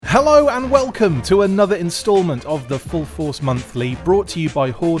Hello and welcome to another instalment of the Full Force Monthly, brought to you by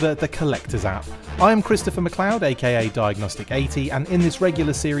Hoarder, the Collector's app. I am Christopher McLeod, aka Diagnostic80, and in this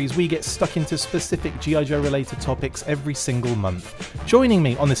regular series we get stuck into specific G.I. Joe related topics every single month. Joining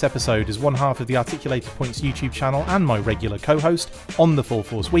me on this episode is one half of the Articulated Points YouTube channel and my regular co-host on the Full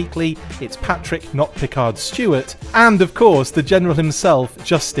Force Weekly. It's Patrick, not Picard, Stewart, and of course the General himself,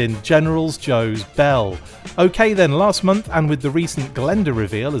 Justin Generals Joes Bell. Okay then, last month, and with the recent Glenda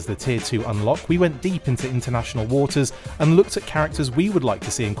reveal as the Tier 2 unlock, we went deep into international waters and looked at characters we would like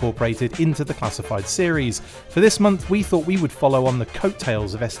to see incorporated into the classified series. For this month, we thought we would follow on the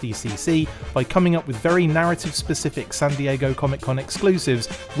coattails of SDCC by coming up with very narrative-specific San Diego Comic-Con exclusives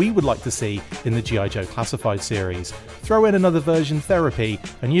we would like to see in the G.I. Joe classified series. Throw in another version therapy,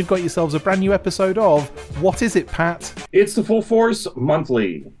 and you've got yourselves a brand new episode of What Is It, Pat? It's the Full Force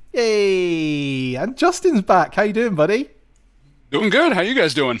Monthly. Yay! And Justin's back. How you doing, buddy? Doing good. How you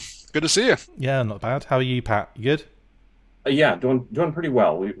guys doing? Good to see you. Yeah, not bad. How are you, Pat? You good? Yeah, doing pretty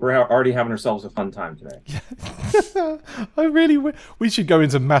well. We're already having ourselves a fun time today. We should go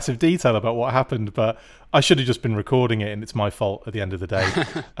into massive detail about what happened, but I should have just been recording it, and it's my fault at the end of the day.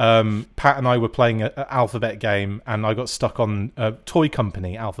 Pat and I were playing an alphabet game, and I got stuck on a toy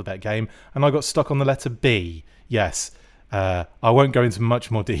company alphabet game, and I got stuck on the letter B. Yes. I won't go into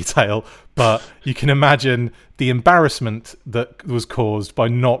much more detail, but you can imagine the embarrassment that was caused by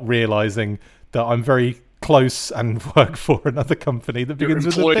not realising that I'm very close and work for another company that begins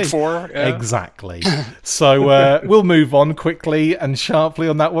with a B. For, yeah. Exactly. So we'll move on quickly and sharply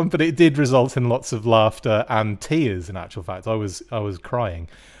on that one, but it did result in lots of laughter and tears. In actual fact, I was crying.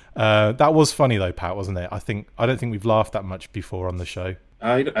 That was funny though, Pat, wasn't it? I don't think we've laughed that much before on the show.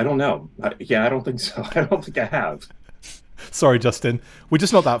 I don't know. I don't think so. I don't think I have. Sorry, Justin. We're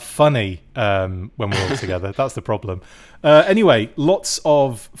just not that funny when we're all together. That's the problem. Anyway, lots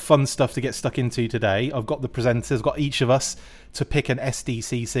of fun stuff to get stuck into today. I've got the presenters, got each of us to pick an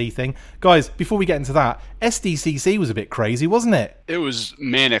SDCC thing. Guys, before we get into that, SDCC was a bit crazy, wasn't it? It was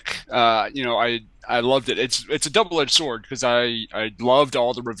manic. I loved it. It's a double-edged sword because I loved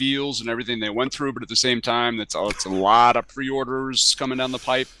all the reveals and everything they went through, but at the same time, it's a lot of pre-orders coming down the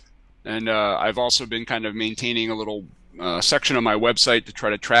pipe. And I've also been kind of maintaining a little section on my website to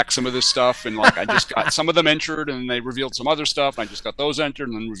try to track some of this stuff, and I just got some of them entered, and they revealed some other stuff, and I just got those entered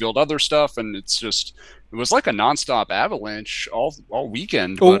and then revealed other stuff, and it was like a non-stop avalanche all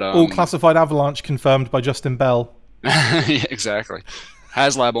weekend. All classified avalanche confirmed by Justin Bell. Yeah, exactly.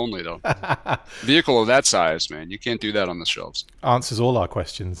 HasLab only, though. Vehicle of that size, man. You can't do that on the shelves. Answers all our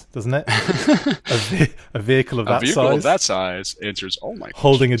questions, doesn't it? a vehicle of that size. A vehicle of that size answers all my questions.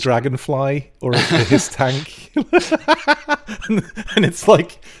 Holding a dragonfly or his tank. and it's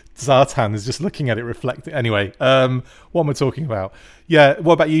like Zartan is just looking at it, reflecting. Anyway, what am I talking about? Yeah,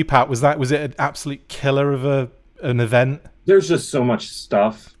 what about you, Pat? Was it an absolute killer of an event? There's just so much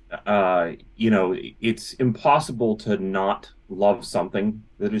stuff. It's impossible to not love something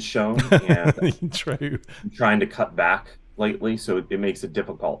that is shown, and True. I'm trying to cut back lately, so it makes it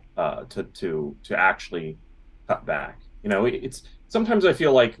difficult to actually cut back. It's sometimes I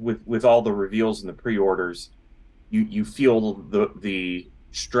feel like with all the reveals and the pre-orders, you feel the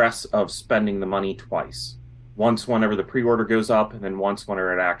stress of spending the money twice. Once whenever the pre-order goes up, and then once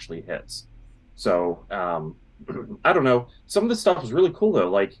whenever it actually hits. So I don't know. Some of the stuff was really cool though.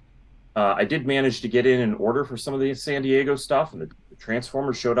 Like I did manage to get in an order for some of the San Diego stuff, and the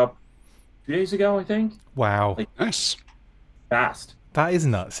Transformers showed up 2 days ago, I think. Wow. Nice. Fast. That is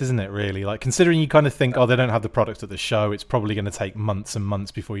nuts, isn't it, really? Like, considering you kind of think, they don't have the product at the show, it's probably going to take months and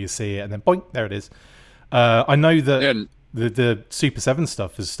months before you see it, and then boink, there it is. I know that the Super 7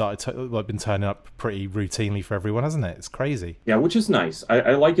 stuff has been turning up pretty routinely for everyone, hasn't it? It's crazy. Yeah, which is nice.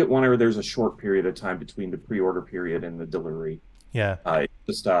 I like it whenever there's a short period of time between the pre-order period and the delivery. Yeah.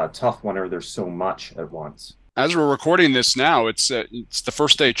 It's just tough whenever there's so much at once. As we're recording this now, it's the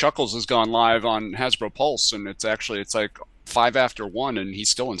first day Chuckles has gone live on Hasbro Pulse, and it's like 5 after 1, and he's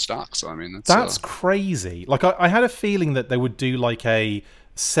still in stock. So I mean, that's crazy. Like I had a feeling that they would do like a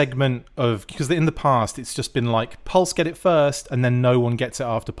segment of, because in the past it's just been like Pulse get it first, and then no one gets it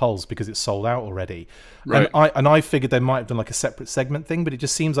after Pulse because it's sold out already. Right. And I figured they might have done like a separate segment thing, but it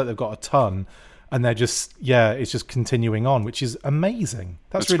just seems like they've got a ton, and they're just it's just continuing on, which is amazing.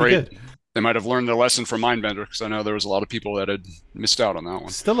 That's really great. Good. They might have learned their lesson from Mindbender, because I know there was a lot of people that had missed out on that one.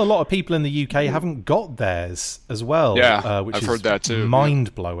 Still a lot of people in the UK haven't got theirs as well. Yeah, which I've is heard that too.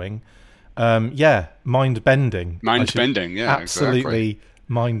 Mind-blowing. Mind-bending. Mind-bending, yeah, absolutely exactly.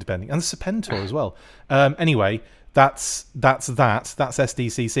 mind-bending. And the Serpentor as well. Anyway, That's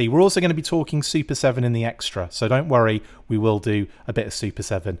SDCC. We're also going to be talking Super 7 in the extra, so don't worry, we will do a bit of Super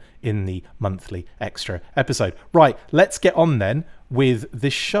 7 in the monthly extra episode. Right, let's get on then with the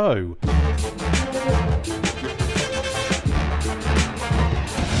show.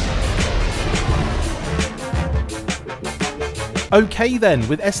 Okay then,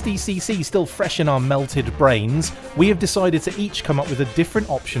 with SDCC still fresh in our melted brains, we have decided to each come up with a different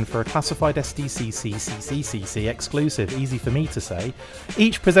option for a classified SDCC CCCC exclusive, easy for me to say.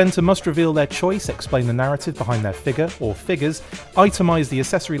 Each presenter must reveal their choice, explain the narrative behind their figure or figures, itemise the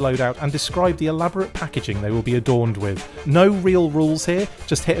accessory loadout and describe the elaborate packaging they will be adorned with. No real rules here,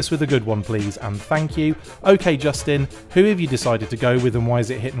 just hit us with a good one please, and thank you. Okay Justin, who have you decided to go with and why is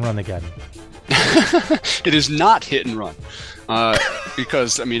it hit and run again? It is not hit and run.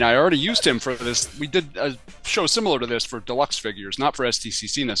 Because, I mean, I already used him for this. We did a show similar to this for deluxe figures, not for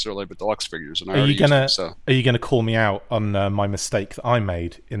SDCC necessarily, but deluxe figures. And are you gonna call me out on my mistake that I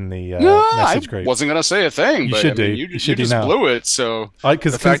made in the message group? I wasn't gonna say a thing. You but, should I mean, do. You should just do now. Blew it. So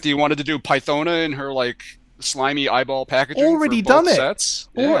the fact that you wanted to do Pythona in her like slimy eyeball packaging. Already for done both it. Sets.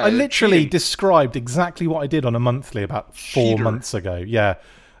 I literally described exactly what I did on a monthly about 4 months ago. Yeah.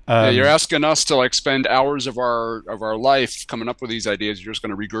 You're asking us to like spend hours of our life coming up with these ideas. You're just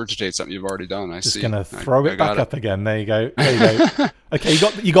going to regurgitate something you've already done. Just going to throw it back up again. There you go. Okay,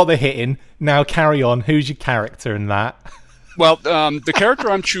 you got the hit in. Now carry on. Who's your character in that? Well, the character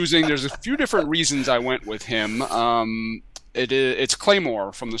I'm choosing, there's a few different reasons I went with him. It's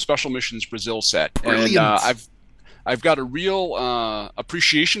Claymore from the Special Missions Brazil set. Brilliant. And I've got a real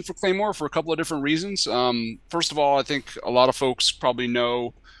appreciation for Claymore for a couple of different reasons. First of all, I think a lot of folks probably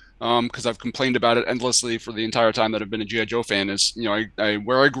know, because I've complained about it endlessly for the entire time that I've been a G.I. Joe fan, is, you know,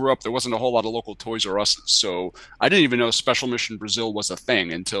 where I grew up, there wasn't a whole lot of local Toys R Us, so I didn't even know Special Mission Brazil was a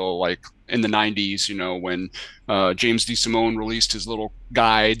thing until like in the 90s, you know, when James DeSimone released his little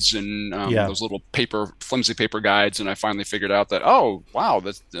guides and those little flimsy paper guides, and I finally figured out that, oh, wow,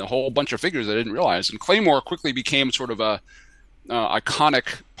 that's a whole bunch of figures I didn't realize. And Claymore quickly became sort of a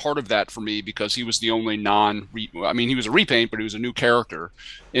iconic part of that for me because he was the only he was a repaint, but he was a new character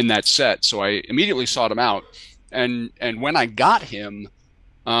in that set. So I immediately sought him out, and when I got him,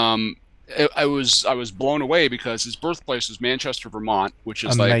 I was blown away because his birthplace was Manchester, Vermont, which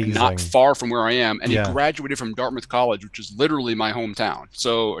is like not far from where I am, and he graduated from Dartmouth College, which is literally my hometown.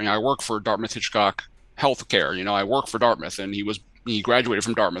 So, you know, I work for Dartmouth Hitchcock Healthcare. You know, I work for Dartmouth, and he graduated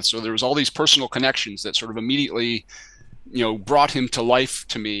from Dartmouth. So there was all these personal connections that sort of immediately, you know, brought him to life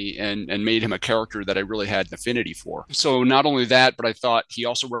to me and made him a character that I really had an affinity for. So not only that, but I thought he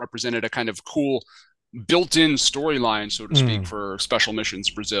also represented a kind of cool built-in storyline, so to speak, for Special Missions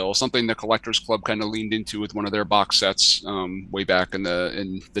Brazil, something the Collectors Club kind of leaned into with one of their box sets way back in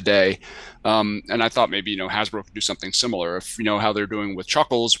the day. And I thought maybe, you know, Hasbro could do something similar. If you know how they're doing with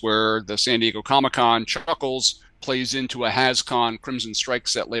Chuckles, where the San Diego Comic-Con Chuckles plays into a HasCon Crimson Strike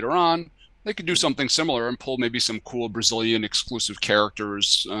set later on, they could do something similar and pull maybe some cool Brazilian exclusive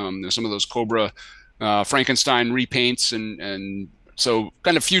characters, some of those Cobra Frankenstein repaints, and so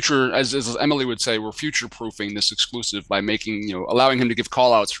kind of future, as Emily would say, we're future-proofing this exclusive by making, you know, allowing him to give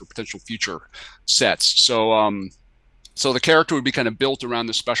call-outs for potential future sets. So the character would be kind of built around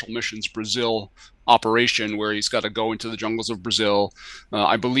the Special Missions Brazil operation, where he's got to go into the jungles of Brazil.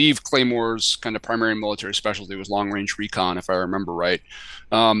 I believe Claymore's kind of primary military specialty was long-range recon, if I remember right.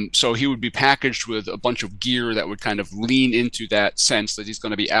 So he would be packaged with a bunch of gear that would kind of lean into that sense that he's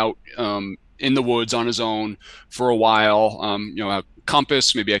going to be out in the woods on his own for a while. You know, a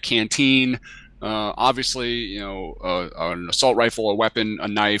compass, maybe a canteen, obviously, you know, an assault rifle, a weapon, a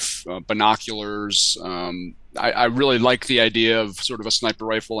knife, binoculars. I really like the idea of sort of a sniper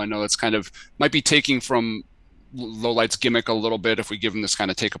rifle. I know that's kind of might be taking from Lowlight's gimmick a little bit if we give him this kind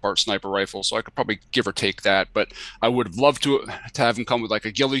of take apart sniper rifle, so I could probably give or take that, but I would have loved to have him come with like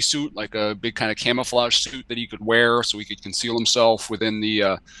a ghillie suit, like a big kind of camouflage suit that he could wear so he could conceal himself within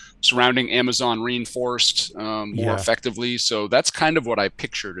the surrounding Amazon rainforest more effectively. So that's kind of what I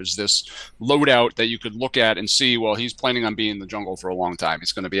pictured, is this loadout that you could look at and see, well, he's planning on being in the jungle for a long time.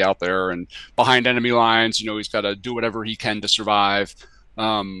 He's going to be out there and behind enemy lines, you know, he's got to do whatever he can to survive.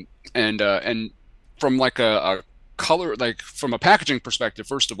 And from like a color, like from a packaging perspective,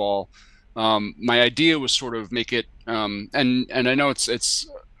 first of all, my idea was sort of make it, and I know it's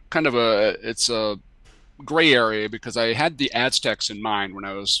kind of a gray area because I had the Aztecs in mind when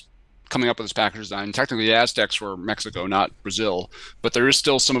I was coming up with this package design. Technically, the Aztecs were Mexico, not Brazil, but there is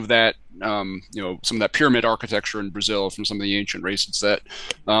still some of that, you know, some of that pyramid architecture in Brazil from some of the ancient races that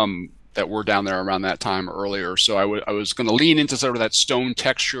were down there around that time or earlier. So I was going to lean into sort of that stone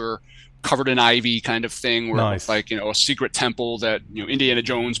texture covered in ivy kind of thing, where Nice. like, you know, a secret temple that, you know, Indiana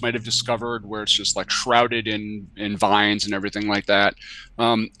Jones might have discovered, where it's just like shrouded in vines and everything like that.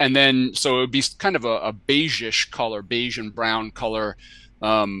 And then so it would be kind of a beigeish color, beige and brown color,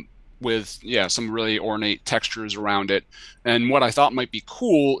 with some really ornate textures around it. And what I thought might be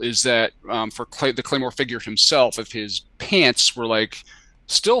cool is that for the Claymore figure himself, if his pants were like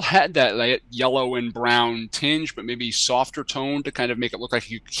still had that like yellow and brown tinge, but maybe softer tone to kind of make it look like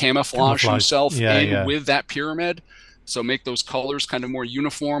he camouflage himself with that pyramid. So make those colors kind of more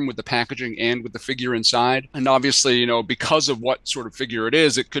uniform with the packaging and with the figure inside. And obviously, you know, because of what sort of figure it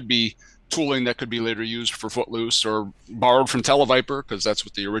is, it could be tooling that could be later used for Footloose or borrowed from Televiper, because that's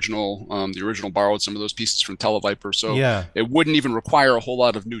what the original borrowed some of those pieces from Televiper. So it wouldn't even require a whole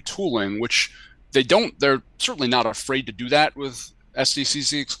lot of new tooling, which they're certainly not afraid to do that with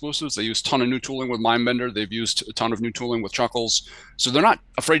SDCC exclusives. They use a ton of new tooling with Mindbender. They've used a ton of new tooling with Chuckles. So they're not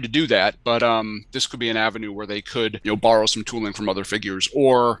afraid to do that, but this could be an avenue where they could, you know, borrow some tooling from other figures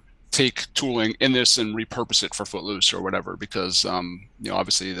or take tooling in this and repurpose it for Footloose or whatever, because you know,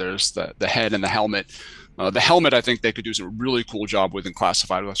 obviously there's the head and the helmet. The helmet, I think they could do some really cool job with in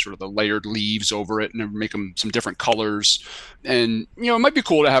Classified, with sort of the layered leaves over it and make them some different colors. And, you know, it might be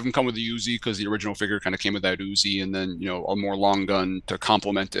cool to have them come with the Uzi, because the original figure kind of came with that Uzi, and then, you know, a more long gun to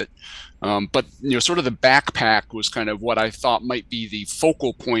complement it. But, you know, sort of the backpack was kind of what I thought might be the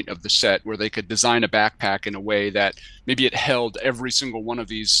focal point of the set, where they could design a backpack in a way that maybe it held every single one of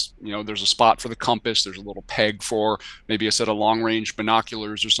these. You know, there's a spot for the compass, there's a little peg for maybe a set of long-range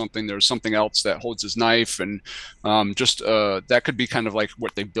binoculars or something, there's something else that holds his knife, and that could be kind of like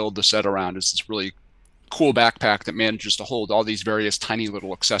what they build the set around, is this really cool backpack that manages to hold all these various tiny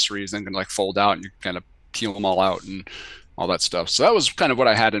little accessories and can like fold out, and you can kind of peel them all out and all that stuff. So that was kind of what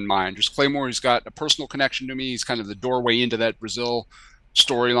I had in mind. Just Claymore, he's got a personal connection to me. He's kind of the doorway into that Brazil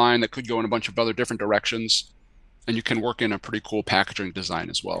storyline that could go in a bunch of other different directions. And you can work in a pretty cool packaging design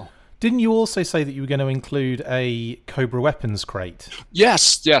as well. Didn't you also say that you were going to include a Cobra weapons crate?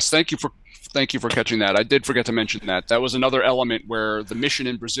 Yes. Thank you for catching that. I did forget to mention that. That was another element where the mission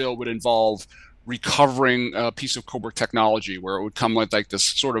in Brazil would involve recovering a piece of Cobra technology, where it would come with like this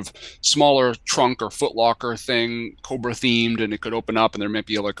sort of smaller trunk or footlocker thing, Cobra themed, and it could open up and there might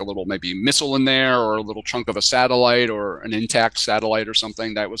be like a little maybe missile in there, or a little chunk of a satellite or an intact satellite or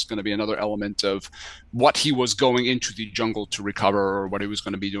something. That was going to be another element of what he was going into the jungle to recover, or what he was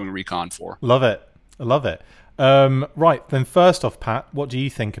going to be doing recon for. Love it. I love it. Right, then first off, Pat, what do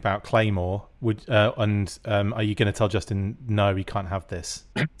you think about Claymore? Are you going to tell Justin, no, we can't have this?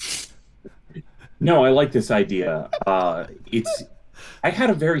 No, I like this idea. I had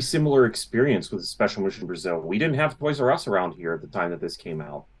a very similar experience with Special Mission Brazil. We didn't have Toys R Us around here at the time that this came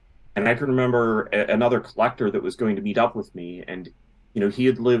out. And I can remember another collector that was going to meet up with me. And, you know, he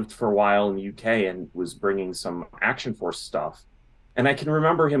had lived for a while in the UK and was bringing some Action Force stuff. And I can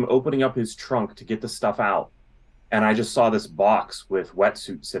remember him opening up his trunk to get the stuff out. And I just saw this box with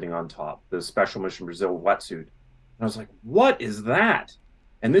wetsuit sitting on top, the Special Mission Brazil wetsuit. And I was like, what is that?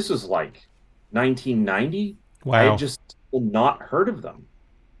 And this was like 1990. Wow. I had just not heard of them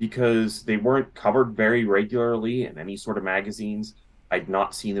because they weren't covered very regularly in any sort of magazines. I'd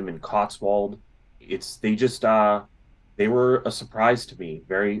not seen them in Cotswold. They were a surprise to me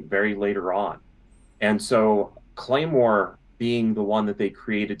very, very later on. And so Claymore, being the one that they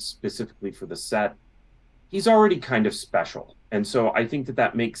created specifically for the set, he's already kind of special. And so I think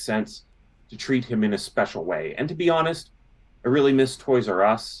that makes sense to treat him in a special way. And to be honest, I really miss Toys R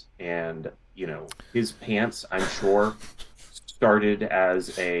Us, and, you know, his pants, I'm sure, started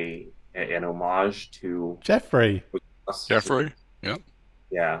as an homage to Jeffrey. Yeah.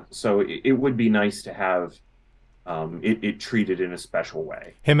 Yeah. So it would be nice to have it treated in a special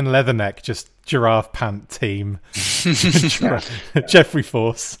way. Him and Leatherneck, just giraffe pant team. Yeah. Jeffrey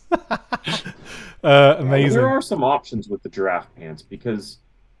Force. Amazing. There are some options with the giraffe pants because,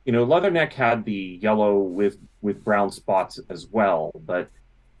 you know, Leatherneck had the yellow with brown spots as well, but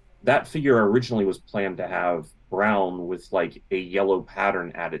that figure originally was planned to have brown with like a yellow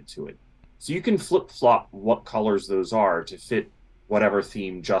pattern added to it. So you can flip-flop what colors those are to fit whatever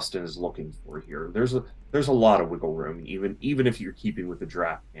theme Justin is looking for here. There's a lot of wiggle room, even if you're keeping with the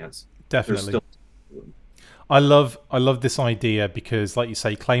giraffe pants. Definitely. I love this idea because, like you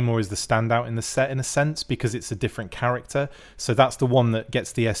say, Claymore is the standout in the set in a sense because it's a different character. So that's the one that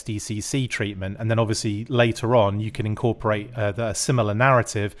gets the SDCC treatment, and then obviously later on you can incorporate a similar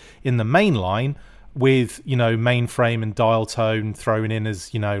narrative in the main line with, you know, Mainframe and Dial Tone thrown in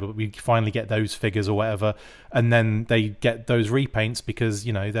as, you know, we finally get those figures or whatever, and then they get those repaints because,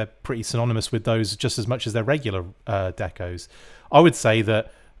 you know, they're pretty synonymous with those just as much as their regular decos. I would say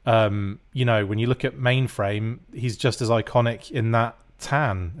that You know, when you look at Mainframe, he's just as iconic in that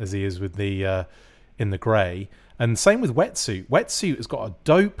tan as he is with the in the grey. And same with Wetsuit. Wetsuit has got a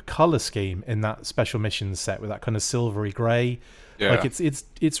dope color scheme in that special missions set with that kind of silvery grey. Yeah. Like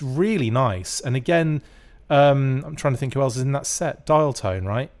it's really nice. And again, I'm trying to think who else is in that set. Dial Tone,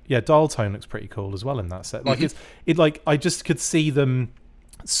 right? Yeah, Dial Tone looks pretty cool as well in that set. Like I just could see them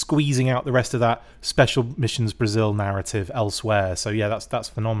squeezing out the rest of that special missions Brazil narrative elsewhere. So yeah, that's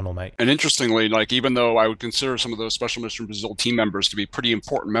phenomenal, mate. And interestingly, like even though I would consider some of those special mission Brazil team members to be pretty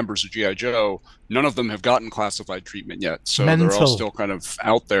important members of GI Joe, none of them have gotten classified treatment yet. So they're all still kind of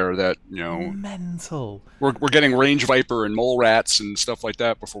out there. That mental. We're getting Range Viper and Mole Rats and stuff like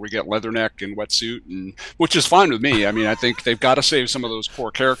that before we get Leatherneck and Wetsuit, and which is fine with me. I mean, I think they've got to save some of those core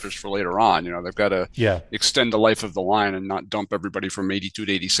characters for later on. You know, they've got to extend the life of the line and not dump everybody from 82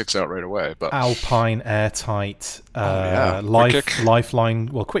 to 86 out right away. But Alpine, Airtight, Lifeline.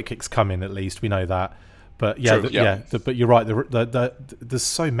 Well, Quick Kick's coming at least. We know that. But yeah, but you're right. There's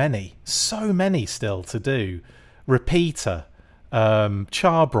so many still to do. Repeater,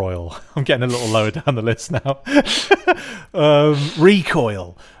 Charbroil. I'm getting a little lower down the list now.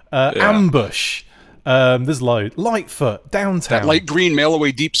 Recoil, Ambush. There's load. Lightfoot, Downtown. That light green mail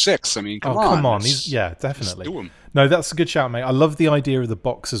away Deep Six. I mean, come on. Definitely. Do 'em. No, that's a good shout, mate. I love the idea of the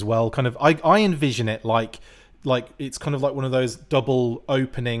box as well. Kind of, I envision it like it's kind of like one of those double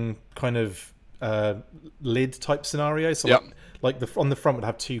opening kind of lid type scenarios. So like on the front would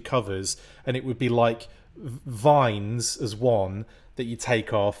have two covers, and it would be like vines as one that you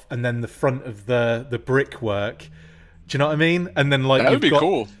take off, and then the front of the brickwork. Do you know what I mean? And then like that would be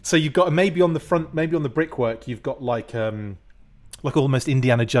cool. So you've got maybe on the front, maybe on the brickwork, you've got like almost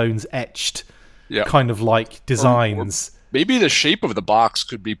Indiana Jones etched kind of like designs. Maybe the shape of the box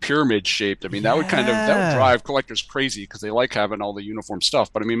could be pyramid shaped. I mean, that would drive collectors crazy because they like having all the uniform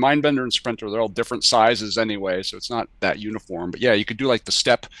stuff. But I mean, Mindbender and Sprinter, they're all different sizes anyway, so it's not that uniform. But yeah, you could do like the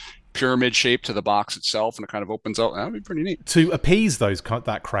step pyramid shape to the box itself, and it kind of opens out. That would be pretty neat. To appease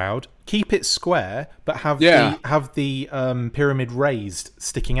that crowd, keep it square, but have the pyramid raised,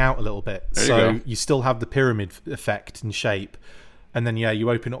 sticking out a little bit, so you still have the pyramid effect and shape. And then you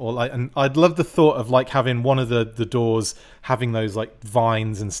open it all, and I'd love the thought of like having one of the doors having those like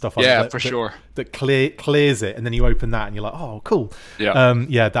vines and stuff like that. Yeah, for sure. That clears it, and then you open that, and you're like, oh, cool.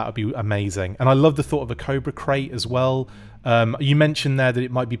 Yeah, that would be amazing. And I love the thought of a Cobra crate as well. You mentioned there that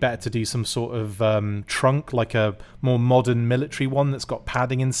it might be better to do some sort of trunk, like a more modern military one that's got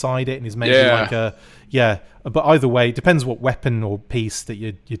padding inside it, and is maybe like a But either way, it depends what weapon or piece that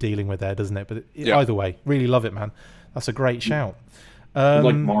you're dealing with there, doesn't it? But either way, really love it, man. That's a great shout.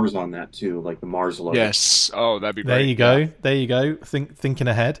 Like Mars on that too, like the Mars logo. Yes. Oh, that'd be great. There you go. Yeah. There you go. Thinking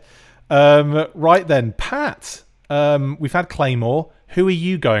ahead. Right then, Pat. We've had Claymore. Who are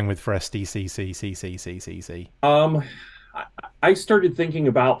you going with for SDCC? I started thinking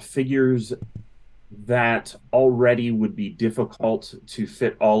about figures that already would be difficult to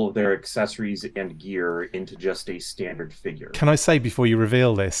fit all of their accessories and gear into just a standard figure. Can I say before you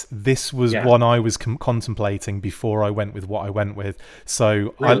reveal this was one I was contemplating before I went with what I went with.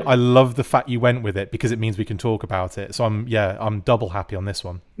 So really? I love the fact you went with it because it means we can talk about it. So I'm double happy on this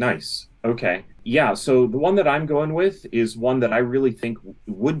one. Nice. Okay. Yeah, so the one that I'm going with is one that I really think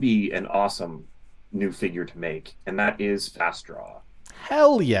would be an awesome new figure to make, and that is Fast Draw.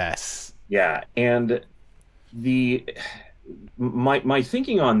 Hell yes. Yeah, and my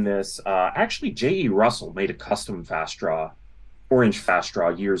thinking on this, actually J.E. Russell made a custom Fast Draw, Orange Fast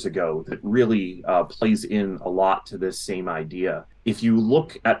Draw years ago that really plays in a lot to this same idea. If you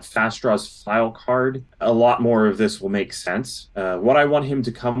look at Fast Draw's file card, a lot more of this will make sense. What I want him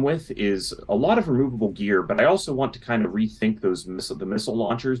to come with is a lot of removable gear, but I also want to kind of rethink the missile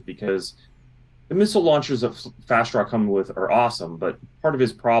launchers, because the missile launchers that Fast Draw come with are awesome, but part of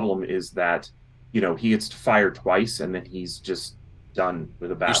his problem is that, he gets to fire twice and then he's just done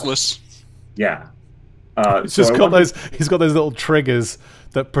with a battle. Useless. Yeah. He's got those little triggers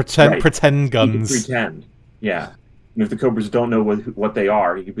that pretend guns. He can pretend. Yeah. And if the Cobras don't know what they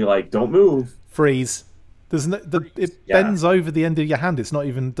are, he could be like, "Don't move." Freeze. It bends over the end of your hand. Doesn't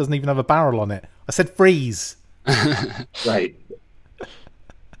even have a barrel on it. I said freeze. Right.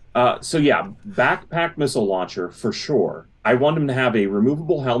 Backpack missile launcher for sure. I want him to have a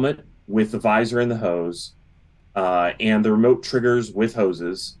removable helmet with the visor and the hose, and the remote triggers with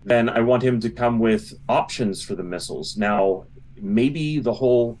hoses. Then I want him to come with options for the missiles. Now, maybe the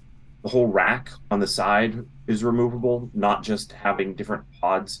whole rack on the side is removable, not just having different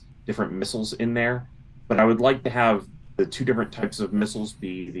pods, different missiles in there. But I would like to have the two different types of missiles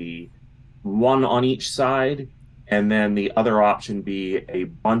be the one on each side, and then the other option be a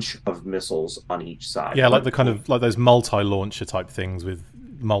bunch of missiles on each side. Yeah, like the kind of like those multi-launcher type things with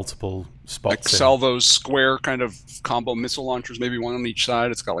multiple spots. Like Salvo's square kind of combo missile launchers, maybe one on each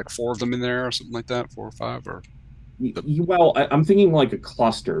side. It's got like 4 of them in there or something like that, 4 or 5 or. Well, I'm thinking like a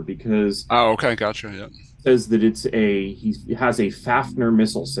cluster because. Oh, okay, gotcha. Yeah. It says that he has a Fafnir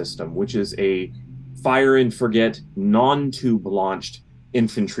missile system, which is a fire and forget non-tube launched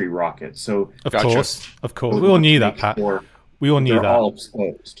infantry rocket. So of course, we all knew that, Pat. We all knew that. All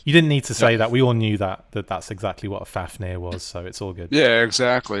exposed. You didn't need to say that. We all knew that's exactly what a Fafnir was, so it's all good. Yeah,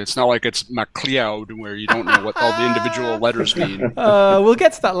 exactly. It's not like it's MacLeod where you don't know what all the individual letters mean. We'll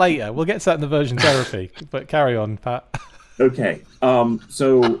get to that later. We'll get to that in the version therapy. But carry on, Pat. Okay.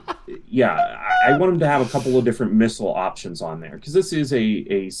 So, yeah, I want him to have a couple of different missile options on there because this is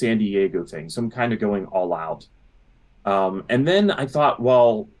a San Diego thing. So I'm kind of going all out. And then I thought,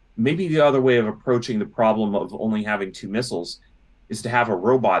 well, maybe the other way of approaching the problem of only having 2 missiles is to have a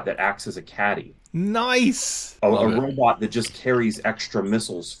robot that acts as a caddy. Nice! A robot that just carries extra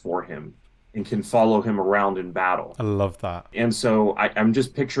missiles for him and can follow him around in battle. I love that. And so I'm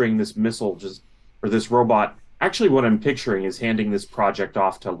just picturing this missile or this robot. Actually, what I'm picturing is handing this project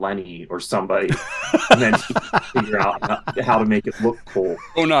off to Lenny or somebody, and then figure out how to make it look cool.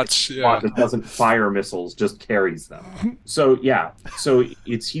 Oh, nuts! Yeah, that doesn't fire missiles, just carries them. So yeah,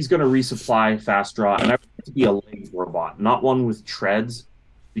 he's going to resupply fast draw, and I want it to be a leg robot, not one with treads,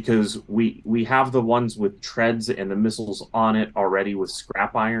 because we have the ones with treads and the missiles on it already with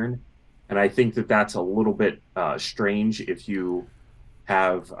scrap iron, and I think that's a little bit strange if you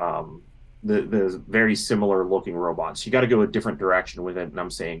have. The very similar looking robots. You got to go a different direction with it, and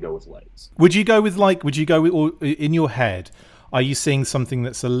I'm saying go with legs. Would you go with or in your head, are you seeing something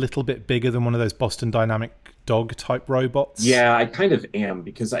that's a little bit bigger than one of those Boston Dynamic dog type robots? Yeah, I kind of am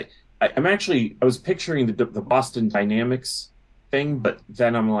because I was picturing the Boston Dynamics thing, but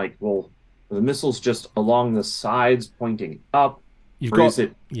then I'm like, well, are the missiles just along the sides pointing up? Is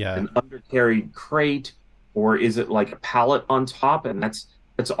it an undercarried crate, or is it like a pallet on top? And that's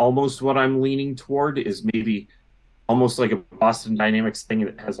almost what I'm leaning toward, is maybe almost like a Boston Dynamics thing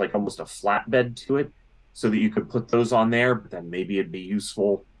that has like almost a flatbed to it so that you could put those on there, but then maybe it'd be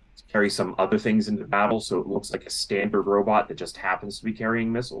useful to carry some other things into battle so it looks like a standard robot that just happens to be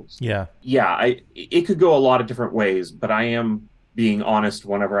carrying missiles. Yeah. Yeah, it could go a lot of different ways, but I am being honest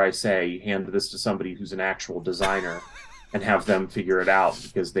whenever I say hand this to somebody who's an actual designer and have them figure it out,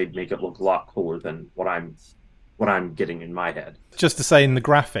 because they'd make it look a lot cooler than what I'm getting in my head. Just to say, in the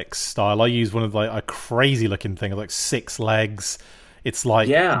graphics style, I use one of like a crazy looking thing, like 6 legs. It's like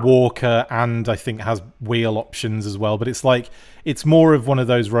Walker, and I think has wheel options as well. But it's more of one of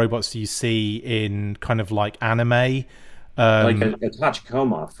those robots you see in kind of like anime, like a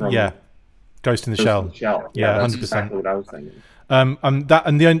Tachikoma from Ghost in the Shell. Yeah, that's 100%. Exactly what I was thinking.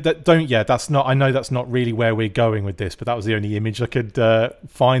 That's not. I know that's not really where we're going with this, but that was the only image I could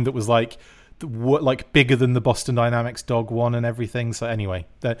find that was like bigger than the Boston Dynamics dog one and everything. So anyway,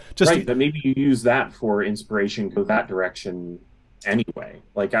 but maybe you use that for inspiration, go that direction anyway.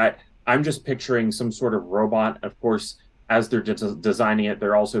 Like I'm just picturing some sort of robot. Of course, as they're designing it,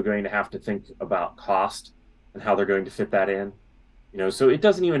 they're also going to have to think about cost and how they're going to fit that in. So it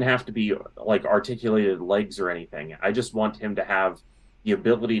doesn't even have to be like articulated legs or anything. I just want him to have the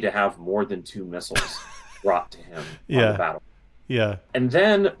ability to have more than 2 missiles brought to him on the battle. Yeah. And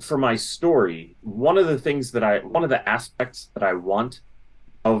then for my story, one of the aspects that I want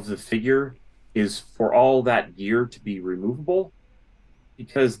of the figure is for all that gear to be removable,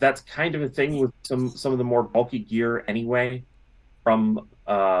 because that's kind of a thing with some of the more bulky gear anyway from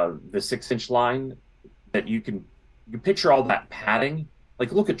the 6-inch line, that you can picture all that padding.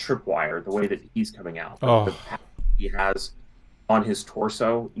 Like look at Tripwire, the way that he's coming out. The padding he has on his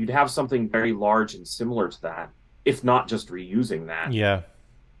torso. You'd have something very large and similar to that, if not just reusing that. Yeah.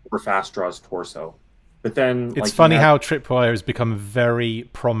 For Fast Draw's torso. But then it's funny how Tripwire has become very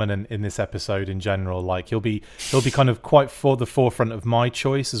prominent in this episode in general. Like he'll be kind of quite for the forefront of my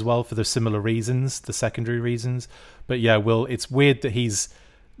choice as well, for the similar reasons, the secondary reasons. But yeah, it's weird that he's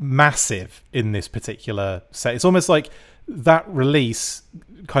massive in this particular set. It's almost like that release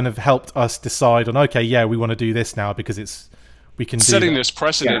kind of helped us decide on, okay, yeah, we want to do this now because we can setting do this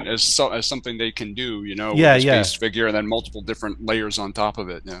precedent as something they can do, with this base figure and then multiple different layers on top of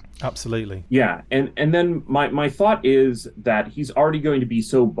it. Yeah, absolutely. Yeah, and then my thought is that he's already going to be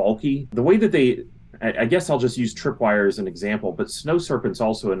so bulky. The way that I guess I'll just use Tripwire as an example, but Snow Serpent's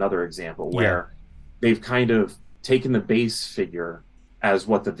also another example where they've kind of taken the base figure as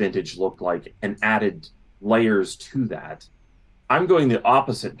what the vintage looked like and added layers to that. I'm going the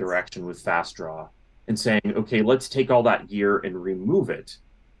opposite direction with Fast Draw and saying, okay, let's take all that gear and remove it,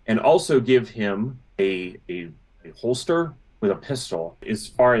 and also give him a holster with a pistol. As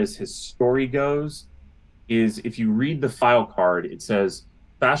far as his story goes, is if you read the file card, it says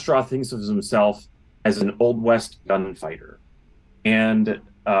Fastraw thinks of himself as an Old West gunfighter. And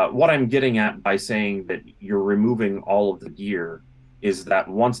what I'm getting at by saying that you're removing all of the gear is that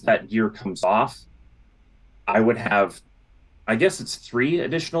once that gear comes off, I would have, I guess it's 3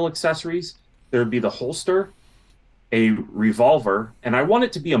 additional accessories. There would be the holster, a revolver, and I want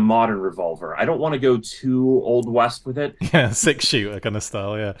it to be a modern revolver. I don't want to go too Old West with it. Yeah, 6-shooter kind of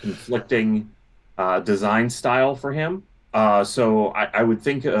style, yeah. Conflicting design style for him. So I would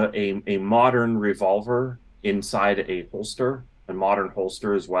think a modern revolver inside a holster, a modern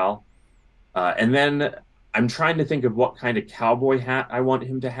holster as well. And then I'm trying to think of what kind of cowboy hat I want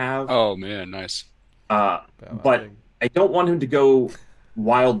him to have. Oh, man, nice. But I don't want him to go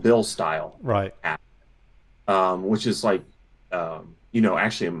Wild Bill style. Right. Hat, which is like,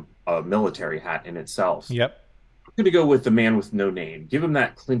 actually a military hat in itself. Yep. I'm going to go with the Man with No Name. Give him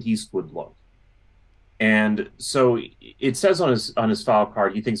that Clint Eastwood look. And so it says on his file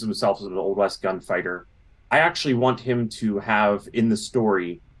card, he thinks of himself as an Old West gunfighter. I actually want him to have in the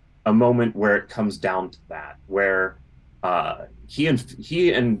story a moment where it comes down to that, where he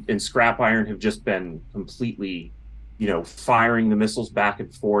and Scrap Iron have just been completely, firing the missiles back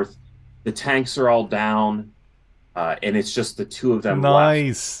and forth. The tanks are all down, and it's just the two of them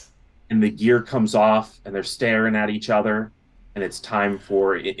nice. Left. And the gear comes off, and they're staring at each other. And it's time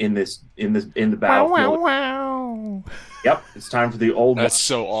for in the battlefield. Wow. Yep, it's time for the old. That's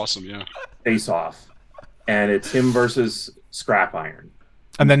so awesome, yeah. Face off, and it's him versus Scrap Iron.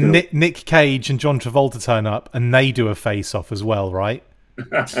 And then Nick Cage and John Travolta turn up, and they do a face off as well, right?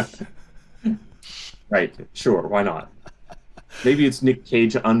 Right, sure, why not? Maybe it's Nick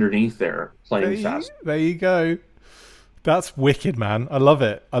Cage underneath there playing fast. There you go. That's wicked, man. I love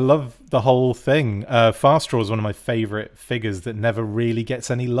it. I love the whole thing. Fastraw is one of my favorite figures that never really gets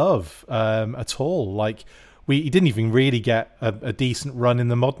any love at all. Like, he didn't even really get a decent run in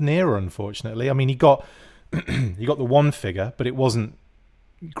the modern era, unfortunately. I mean, he got he got the one figure, but it wasn't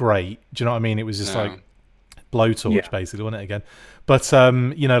great. Do you know what I mean? It was just like blowtorch, basically, wasn't it, again? But,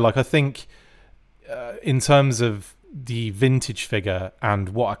 I think in terms of the vintage figure and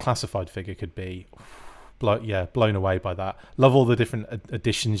what a classified figure could be, blown away by that. Love all the different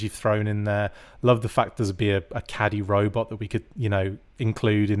additions you've thrown in there. Love the fact there's a caddy robot that we could,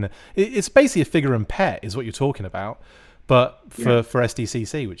 include in the. It's basically a figure and pet, is what you're talking about, but for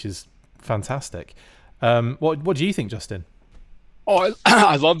SDCC, which is fantastic. What do you think, Justin? Oh,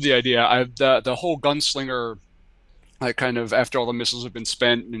 I love the idea. The whole gunslinger. Like, kind of after all the missiles have been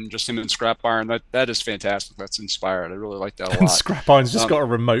spent and just him and Scrap Iron, that is fantastic. That's inspired. I really like that a lot. And Scrap Iron's just got a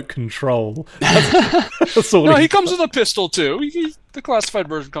remote control. That's all. No, he comes with a pistol too. The classified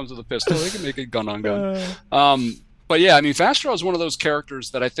version comes with a pistol. He can make it gun on gun. But yeah, I mean, Fastraw is one of those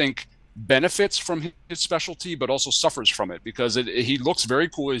characters that I think benefits from his specialty, but also suffers from it because he looks very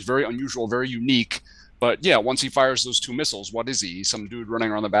cool. He's very unusual, very unique. But yeah, once he fires those 2 missiles, what is he? He's some dude running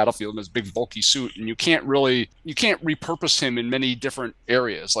around the battlefield in his big bulky suit, and you can't repurpose him in many different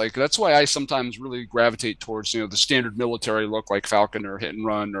areas. Like, that's why I sometimes really gravitate towards, the standard military look like Falcon or Hit and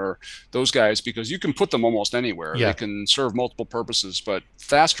Run or those guys, because you can put them almost anywhere. Yeah. They can serve multiple purposes, but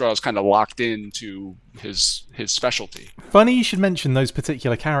Fastraw is kind of locked into his specialty. Funny you should mention those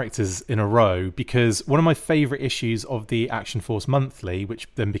particular characters in a row, because one of my favorite issues of the Action Force Monthly, which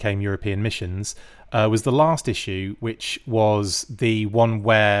then became European Missions, was the last issue, which was the one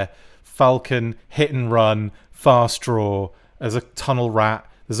where Falcon, Hit and Run, Fastraw, there's a tunnel rat,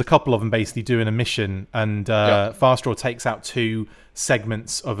 there's a couple of them basically doing a mission, and Fastraw takes out 2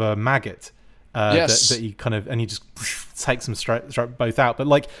 segments of a maggot. That he kind of, and he just takes them straight both out. But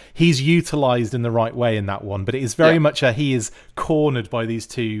like, he's utilized in the right way in that one. But it is very much he is cornered by these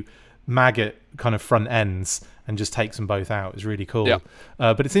 2 maggot kind of front ends and just takes them both out. It's really cool.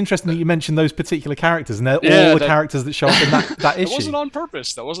 But it's interesting that you mentioned those particular characters, and they're all the characters that show up in that issue. That wasn't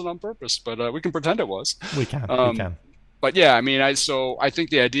on purpose, but we can pretend it was. We can. But yeah, I mean, I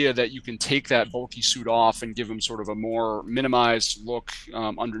think the idea that you can take that bulky suit off and give him sort of a more minimized look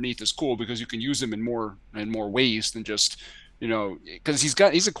underneath is cool, because you can use him in more ways than just, because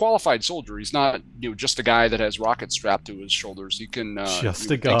he's a qualified soldier. He's not just a guy that has rockets strapped to his shoulders. He can just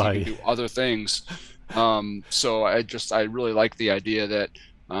a guy. He can do other things. So I really like the idea that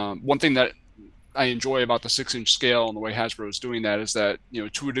one thing that I enjoy about the 6-inch scale and the way Hasbro is doing that is that,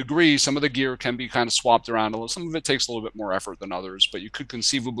 to a degree, some of the gear can be kind of swapped around a little. Some of it takes a little bit more effort than others, but you could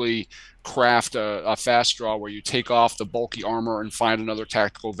conceivably craft a fast draw where you take off the bulky armor and find another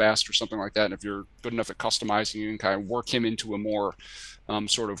tactical vest or something like that. And if you're good enough at customizing, you can kind of work him into a more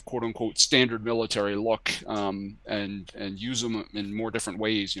sort of quote unquote standard military look, and use them in more different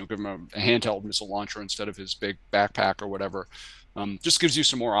ways. Give him a handheld missile launcher instead of his big backpack or whatever. Just gives you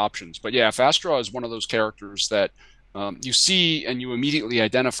some more options. But yeah, Fast Draw is one of those characters that you see and you immediately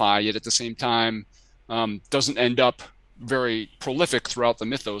identify, yet at the same time doesn't end up very prolific throughout the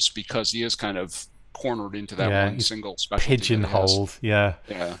mythos because he is kind of cornered into that one single specialty. Pigeonholed, yeah.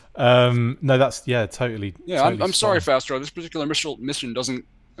 No, that's totally. Yeah, totally I'm sorry, Fast Draw. This particular mission doesn't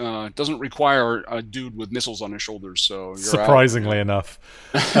require a dude with missiles on his shoulders. So you're surprisingly enough,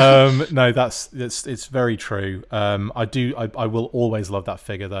 no, it's very true. I will always love that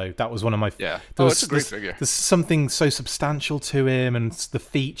figure though. That was one of my it's a great figure. There's something so substantial to him, and the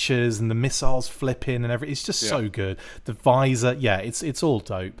features and the missiles flipping and everything. It's just so good. The visor, it's all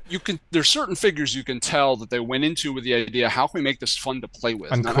dope. There's certain figures you can tell that they went into with the idea, how can we make this fun to play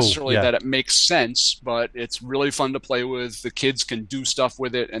with? And not cool, necessarily that it makes sense, but it's really fun to play with. The kids can do stuff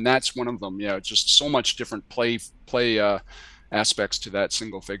with it. And that's one of them. Just so much different play aspects to that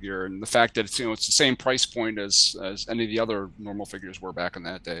single figure, and the fact that it's it's the same price point as any of the other normal figures were back in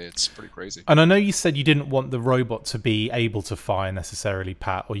that day. It's pretty crazy. And I know you said you didn't want the robot to be able to fire necessarily,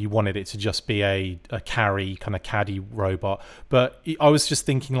 Pat, or you wanted it to just be a carry kind of caddy robot. But I was just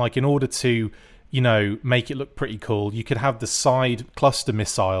thinking, like, in order to make it look pretty cool, you could have the side cluster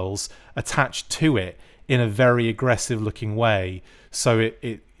missiles attached to it in a very aggressive looking way, so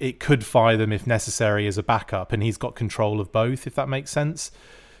it could fire them if necessary as a backup, and he's got control of both, if that makes sense.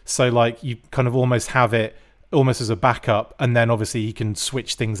 So like you kind of almost have it almost as a backup, and then obviously he can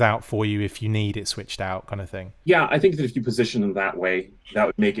switch things out for you if you need it switched out, kind of thing. Yeah, I think that if you position them that way, that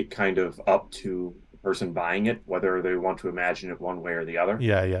would make it kind of up to the person buying it, whether they want to imagine it one way or the other.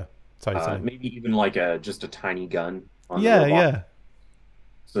 Yeah, totally. Maybe even like just a tiny gun on the robot,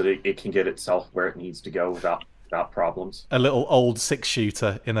 so that it can get itself where it needs to go without problems. A little old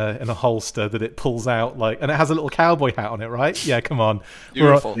 6-shooter in a holster that it pulls out, and it has a little cowboy hat on it, right? Yeah, come on.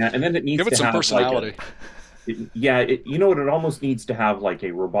 Beautiful. And then it needs give it to some have personality. It almost needs to have like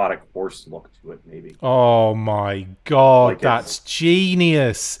a robotic horse look to it, maybe. Oh my god, that's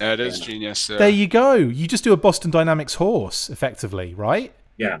genius. That is genius. There you go. You just do a Boston Dynamics horse, effectively, right?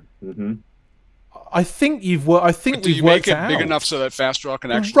 Yeah. Mm-hmm. I think we've worked it out. Do you make it big enough so that Fast Draw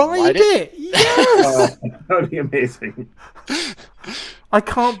can actually ride it? Yes! That would be amazing. I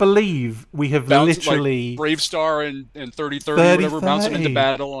can't believe we have literally... Like Brave Star in 3030, whatever, bouncing into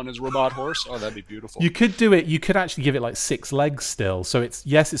battle on his robot horse. Oh, that'd be beautiful. You could do it. You could actually give it like 6 legs still. So it's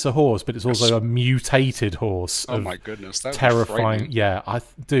a horse, but it's also a mutated horse. Oh my goodness. That's terrifying. Yeah,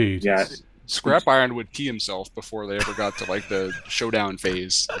 dude. Yeah. Scrap Iron would key himself before they ever got to like the showdown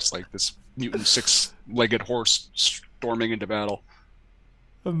phase. It's like this mutant 6-legged horse storming into battle.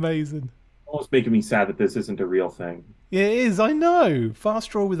 Amazing. Almost making me sad that this isn't a real thing. Yeah, it is, I know.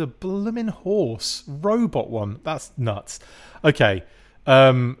 Fast Draw with a blooming horse. Robot one. That's nuts. Okay.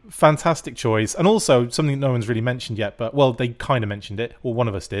 Fantastic choice. And also something no one's really mentioned yet, but they kind of mentioned it, or one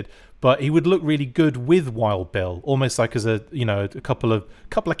of us did, but he would look really good with Wild Bill, almost like as a couple of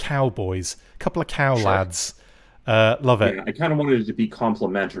cowboys, couple of cow lads. Love it. Yeah, I kind of wanted it to be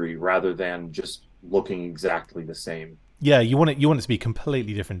complementary rather than just looking exactly the same. Yeah, you want it to be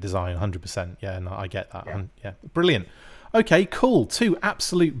completely different design, 100%. Yeah, no, I get that. Yeah, brilliant. Okay, cool. 2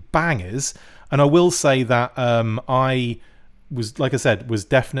 absolute bangers. And I will say that I was, like I said, was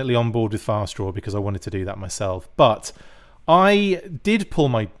definitely on board with Fast Draw because I wanted to do that myself. But I did get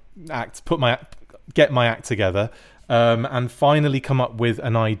my act together, and finally come up with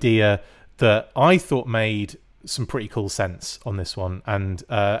an idea that I thought made some pretty cool sense on this one. And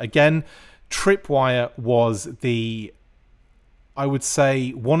again, Tripwire was I would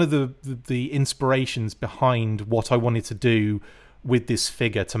say one of the inspirations behind what I wanted to do with this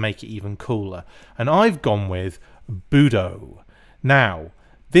figure to make it even cooler. And I've gone with Budo. Now,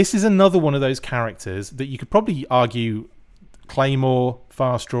 this is another one of those characters that you could probably argue Claymore,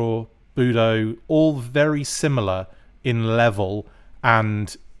 Fast Draw, Budo, all very similar in level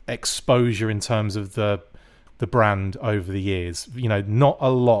and exposure in terms of the brand over the years. Not a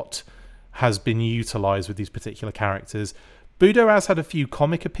lot has been utilized with these particular characters. Budo has had a few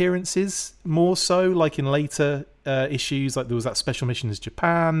comic appearances, more so, like in later issues. Like there was that Special Missions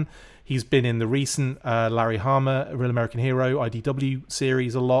Japan. He's been in the recent Larry Hama, Real American Hero, IDW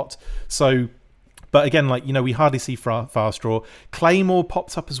series a lot. So But again, like, you know, we hardly see Farstraw. Claymore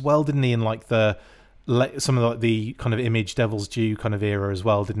popped up as well, didn't he, in like some of the kind of Image Devil's Due kind of era as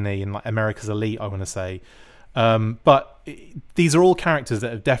well, didn't he? In like America's Elite, I want to say. But these are all characters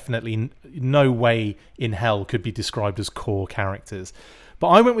that have definitely no way in hell could be described as core characters. But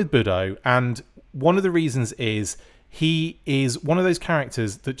I went with Budo, and one of the reasons is he is one of those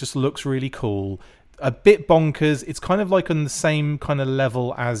characters that just looks really cool, a bit bonkers. It's kind of like on the same kind of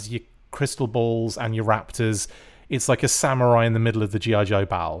level as your Crystal Balls and your Raptors. It's like a samurai in the middle of the G.I. Joe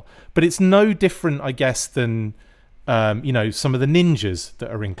battle. But it's no different, I guess, than some of the ninjas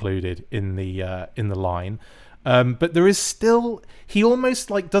that are included in the line. But there is still, he almost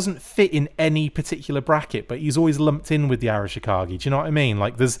like doesn't fit in any particular bracket, but he's always lumped in with the Arashikage. Do you know what I mean?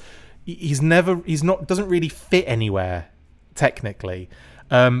 Like doesn't really fit anywhere technically.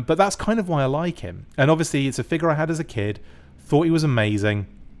 But that's kind of why I like him. And obviously it's a figure I had as a kid, thought he was amazing.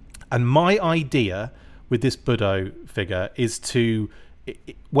 And my idea with this Budo figure is to,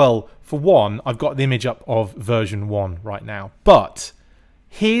 well, for one, I've got the image up of version 1 right now. But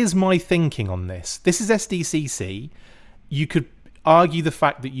here's my thinking on this. This is SDCC. You could argue the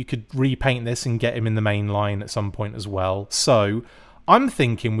fact that you could repaint this and get him in the main line at some point as well. So I'm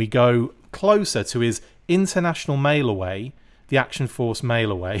thinking we go closer to his international mail away, the Action Force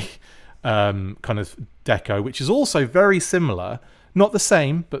mail away kind of deco, which is also very similar, not the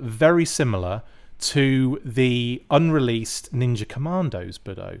same, but very similar to the unreleased Ninja Commandos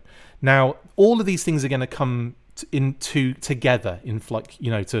Budo. Now, all of these things are going to come together in like,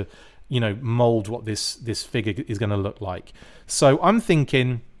 to mold what this figure is going to look like. So I'm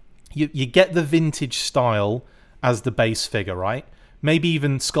thinking you get the vintage style as the base figure, right? Maybe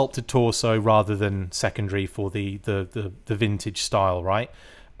even sculpted torso rather than secondary for the vintage style, right?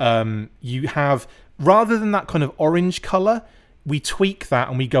 You have, rather than that kind of orange color, we tweak that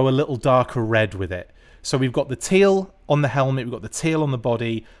and we go a little darker red with it. So we've got the teal on the helmet, we've got the teal on the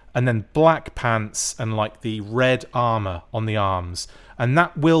body, and then black pants and like the red armor on the arms. And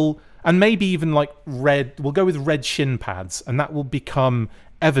that will, and maybe even like red, we'll go with red shin pads, and that will become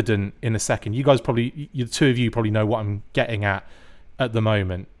evident in a second. You guys probably, the two of you probably know what I'm getting at the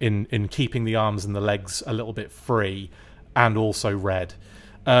moment in keeping the arms and the legs a little bit free and also red.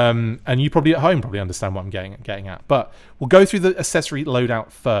 And you probably at home probably understand what I'm getting at. But we'll go through the accessory loadout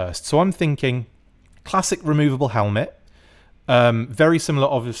first. So I'm thinking classic removable helmet. Very similar,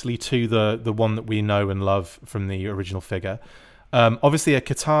 obviously, to the one that we know and love from the original figure. Obviously, a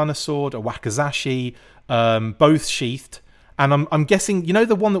katana sword, a wakizashi, both sheathed. And I'm guessing,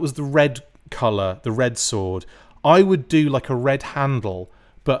 the one that was the red color, the red sword, I would do like a red handle,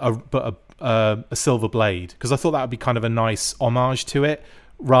 but a silver blade, because I thought that would be kind of a nice homage to it,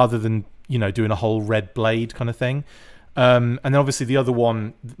 rather than doing a whole red blade kind of thing. And then obviously the other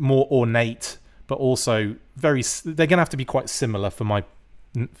one, more ornate, but also they're gonna have to be quite similar for my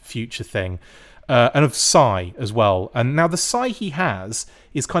future thing. And of Sai as well. And now the Sai he has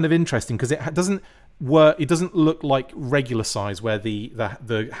is kind of interesting because it doesn't look like regular Sais where the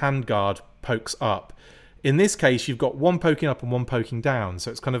handguard pokes up. In this case, you've got one poking up and one poking down,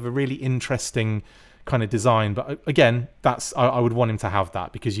 so it's kind of a really interesting kind of design. But again, I would want him to have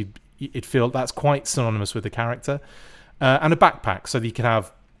that because it'd feel that's quite synonymous with the character. And a backpack, so that you can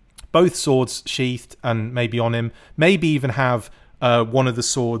have both swords sheathed and maybe on him. Maybe even have one of the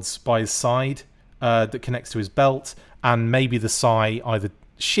swords by his side that connects to his belt, and maybe the Sai either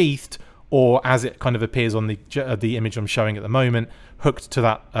sheathed or, as it kind of appears on the image I'm showing at the moment, hooked to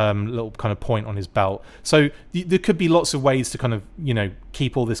that little kind of point on his belt. So there could be lots of ways to kind of,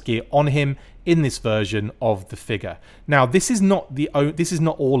 keep all this gear on him in this version of the figure. Now, this isn't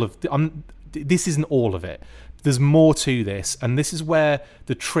all of it. There's more to this, and this is where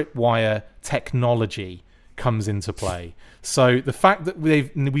the tripwire technology comes into play. So the fact that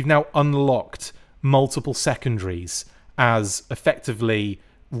we've now unlocked multiple secondaries as effectively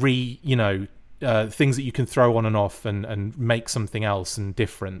things that you can throw on and off and make something else and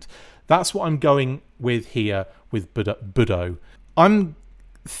different. That's what I'm going with here with Budo. I'm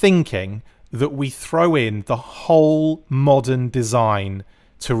thinking that we throw in the whole modern design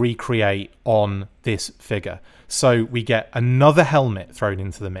to recreate on this figure. So we get another helmet thrown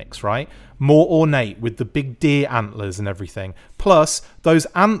into the mix, right? More ornate with the big deer antlers and everything. Plus, those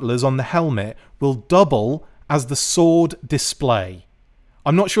antlers on the helmet will double as the sword display.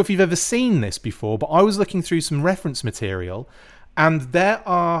 I'm not sure if you've ever seen this before, but I was looking through some reference material, and there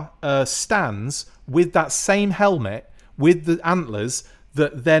are stands with that same helmet with the antlers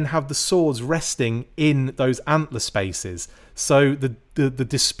that then have the swords resting in those antler spaces. So the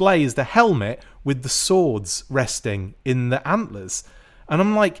display is the helmet with the swords resting in the antlers. And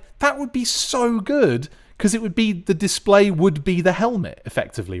I'm like, that would be so good, because it would be, the display would be the helmet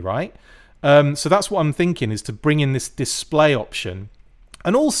effectively, right? So that's what I'm thinking, is to bring in this display option.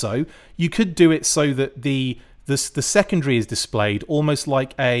 And also you could do it so that the secondary is displayed almost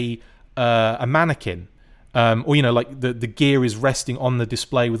like a mannequin. Or, you know, like the gear is resting on the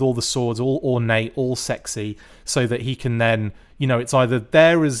display with all the swords, all ornate, all sexy, so that he can then, you know, it's either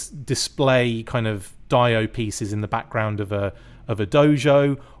there as display kind of dio pieces in the background of a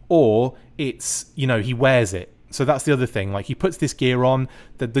dojo, or it's, you know, he wears it. So that's the other thing. Like, he puts this gear on,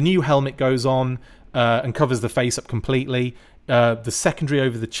 the new helmet goes on and covers the face up completely. The secondary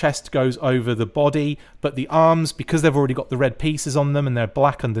over the chest goes over the body, but the arms, because they've already got the red pieces on them and they're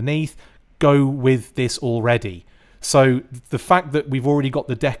black underneath, go with this already. So the fact that we've already got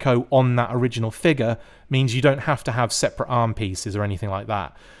the deco on that original figure means you don't have to have separate arm pieces or anything like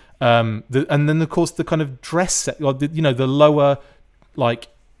that. And then, of course, the kind of dress set, or you know, the lower, like,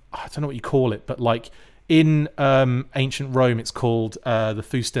 I don't know what you call it, but like in ancient Rome, it's called the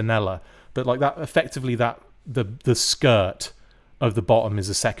fustanella. But like that, effectively, that the skirt of the bottom is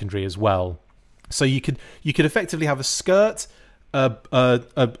a secondary as well. So you could effectively have a skirt,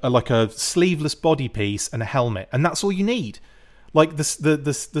 like a sleeveless body piece, and a helmet, and that's all you need. Like the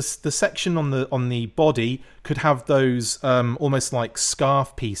section on the body could have those almost like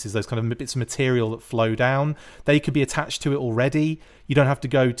scarf pieces, those kind of bits of material that flow down. They could be attached to it already. You don't have to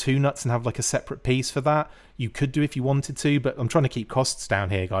go too nuts and have like a separate piece for that. You could do if you wanted to, but I'm trying to keep costs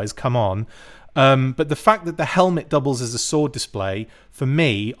down here, guys. Come on. But the fact that the helmet doubles as a sword display, for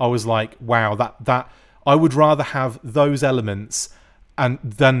me, I was like, wow, that I would rather have those elements and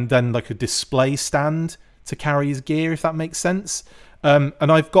than like a display stand to carry his gear, if that makes sense. And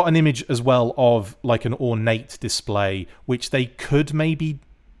I've got an image as well of like an ornate display, which they could maybe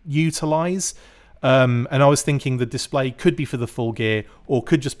utilize. And I was thinking the display could be for the full gear or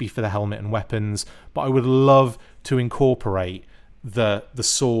could just be for the helmet and weapons. But I would love to incorporate the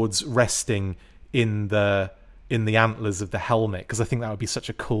swords resting in the antlers of the helmet, because I think that would be such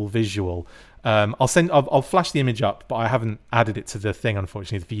a cool visual. I'll flash the image up, but I haven't added it to the thing,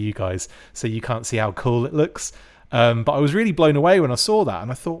 unfortunately, for you guys, so you can't see how cool it looks. But I was really blown away when I saw that,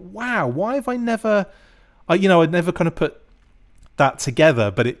 and I thought, wow, why have I never, I'd never kind of put that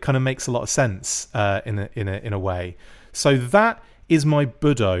together, but it kind of makes a lot of sense in a way. So that is my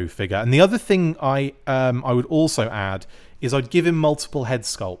Budo figure. And the other thing I would also add is I'd give him multiple head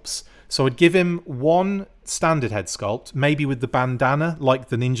sculpts. So I'd give him one standard head sculpt, maybe with the bandana, like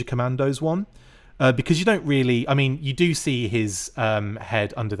the Ninja Commandos one, because you don't really, I mean, you do see his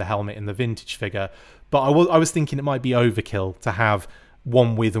head under the helmet in the vintage figure, but I was thinking it might be overkill to have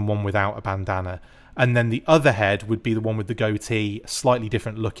one with and one without a bandana. And then the other head would be the one with the goatee, slightly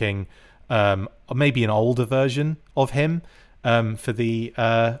different looking, or maybe an older version of him, for the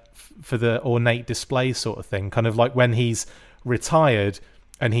ornate display sort of thing, kind of like when he's retired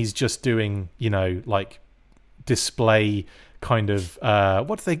and he's just doing, like display kind of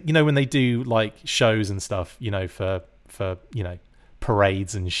what do they, when they do like shows and stuff, for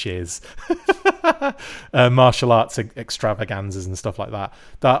parades and shiz, martial arts extravaganzas and stuff like that.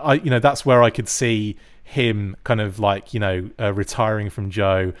 That's where I could see him kind of like, retiring from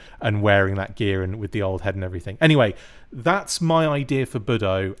Joe and wearing that gear and with the old head and everything. Anyway, that's my idea for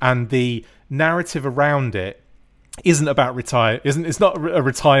Budo, and the narrative around it isn't about it's not a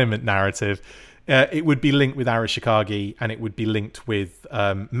retirement narrative. It would be linked with Arashikage, and it would be linked with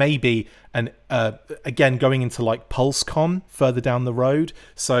maybe again going into like PulseCon further down the road.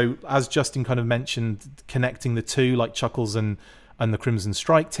 So as Justin kind of mentioned, connecting the two, like Chuckles and the Crimson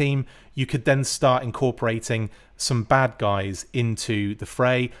Strike team, you could then start incorporating some bad guys into the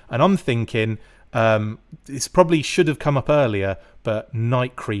fray. And I'm thinking this probably should have come up earlier, but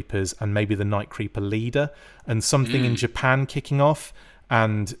Night Creepers and maybe the Night Creeper leader, and something in Japan kicking off,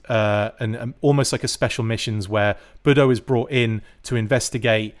 and almost like a special missions where Budo is brought in to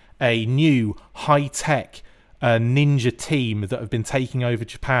investigate a new high-tech ninja team that have been taking over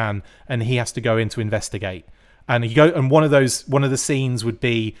Japan, and he has to go in to investigate. And one of the scenes would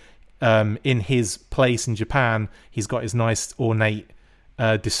be in his place in Japan. He's got his nice ornate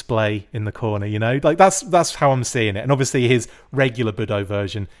display in the corner, like that's how I'm seeing it. And obviously his regular Budo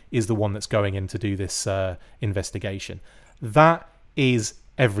version is the one that's going in to do this investigation. That is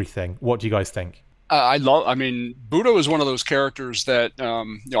everything. What do you guys think? Budo is one of those characters that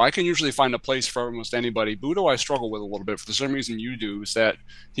I can usually find a place for almost anybody. Budo I struggle with a little bit for the same reason you do, is that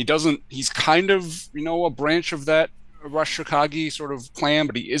he's kind of a branch of that Arashikage sort of clan,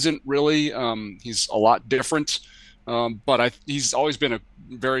 but he isn't really. He's a lot different. But he's always been a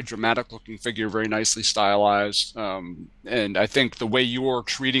very dramatic looking figure, very nicely stylized. And I think the way you're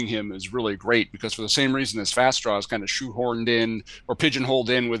treating him is really great because for the same reason as Fast Draw is kind of shoehorned in or pigeonholed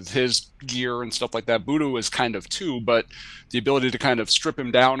in with his gear and stuff like that, Budo is kind of too, but the ability to kind of strip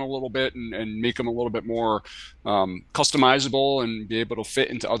him down a little bit and make him a little bit more customizable and be able to fit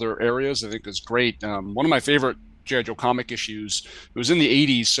into other areas, I think is great. One of my favorite G.I. Joe comic issues. It was in the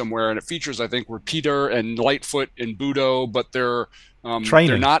 80s somewhere, and it features, I think, Repeater and Lightfoot and Budo, but they're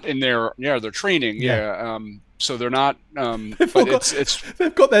Training. not in their they're training. Yeah. Yeah. So they're not. They've But got, it's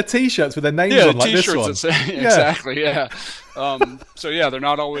they've got their T-shirts with their names yeah, the on, like this t-shirts one. that say Yeah. exactly. Yeah. So yeah, they're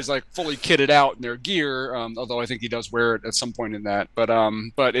not always like fully kitted out in their gear. Although I think he does wear it at some point in that.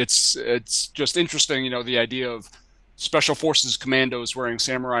 But it's just interesting, the idea of special forces commandos wearing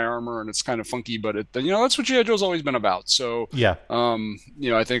samurai armor, and it's kind of funky, but that's what GI Joe's always been about. So Yeah.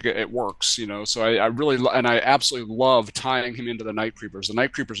 I think it works. So I really and I absolutely love tying him into the Night Creepers. The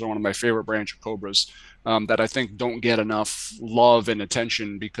Night Creepers are one of my favorite branch of Cobras. That I think don't get enough love and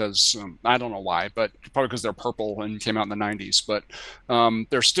attention because I don't know why, but probably because they're purple and came out in the 90s. But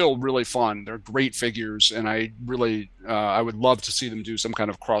they're still really fun. They're great figures, and I would love to see them do some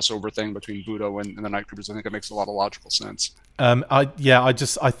kind of crossover thing between Budo and the Night Creepers. I think it makes a lot of logical sense. I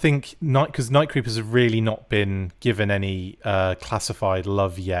think because Night Creepers have really not been given any classified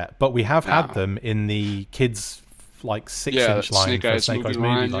love yet, but we have had them in the kids like 6-inch line Snake for Eyes Snake Eyes movie movie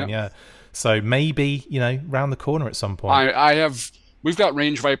line. line. Yeah. Yeah, so maybe round the corner at some point. We've got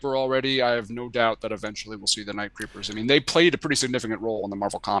Range Viper already. I have no doubt that eventually we'll see the Night Creepers. I mean, they played a pretty significant role in the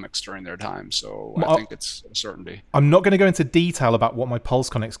Marvel Comics during their time, so I think it's a certainty. I'm not going to go into detail about what my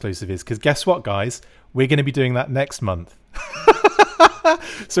PulseCon exclusive is because guess what, guys? We're going to be doing that next month.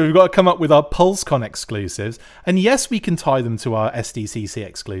 So we've got to come up with our PulseCon exclusives, and yes, we can tie them to our SDCC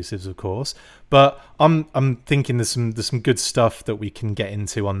exclusives, of course. But I'm thinking there's some good stuff that we can get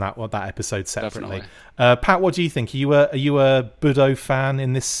into on that episode separately. Pat, what do you think? Are you a Budo fan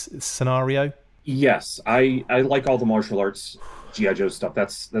in this scenario? Yes, I like all the martial arts GI Joe stuff.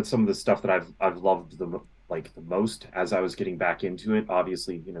 That's some of the stuff that I've loved the most as I was getting back into it.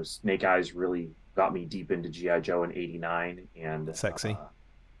 Obviously, Snake Eyes really got me deep into GI Joe in '89, and Sexy.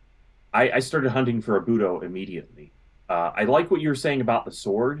 I started hunting for a Budo immediately. I like what you were saying about the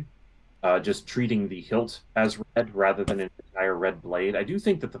sword, just treating the hilt as red rather than an entire red blade. I do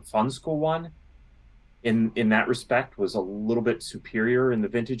think that the Fun School one, in that respect, was a little bit superior in the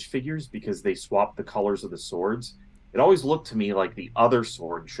vintage figures because they swapped the colors of the swords. It always looked to me like the other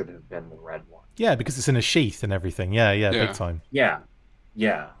sword should have been the red one. Yeah, because it's in a sheath and everything. Yeah, big time. Yeah.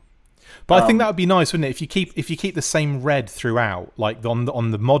 But I think that would be nice, wouldn't it? If you keep the same red throughout, like on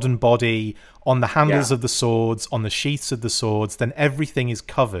the modern body, on the handles of the swords, on the sheaths of the swords, then everything is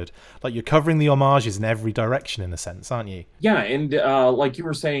covered. Like you're covering the homages in every direction, in a sense, aren't you? Yeah, and like you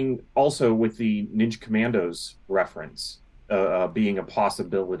were saying, also with the Ninja Commandos reference being a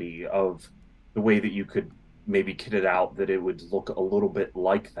possibility of the way that you could maybe kit it out, that it would look a little bit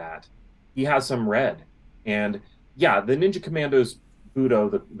like that. He has some red, and yeah, the Ninja Commandos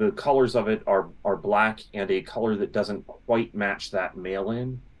Budo, the colors of it are black and a color that doesn't quite match that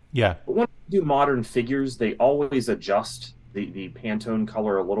mail-in. Yeah. But when you do modern figures, they always adjust the Pantone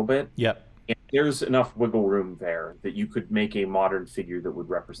color a little bit. Yep. And there's enough wiggle room there that you could make a modern figure that would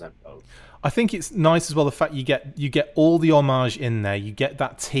represent both. I think it's nice as well the fact you get all the homage in there. You get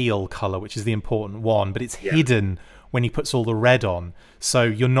that teal color, which is the important one, but it's hidden when he puts all the red on. So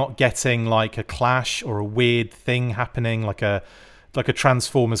you're not getting like a clash or a weird thing happening, like a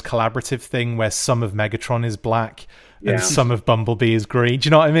Transformers collaborative thing where some of Megatron is black and some of Bumblebee is green. Do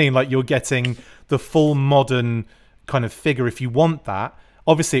you know what I mean? Like you're getting the full modern kind of figure. If you want that,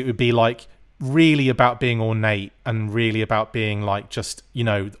 obviously it would be like really about being ornate and really about being like just a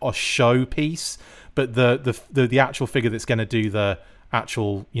showpiece. But the actual figure that's going to do the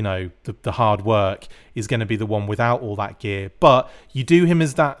actual the hard work is going to be the one without all that gear. But you do him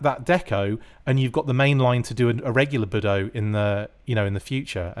as that deco, and you've got the main line to do a regular Budo in the in the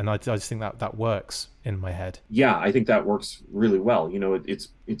future, and I just think that works in my head. Yeah, I think that works really well.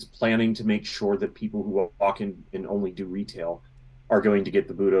 It's planning to make sure that people who walk in and only do retail are going to get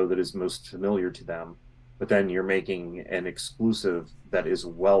the Budo that is most familiar to them, but then you're making an exclusive that is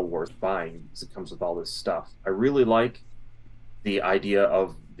well worth buying because it comes with all this stuff. I really like the idea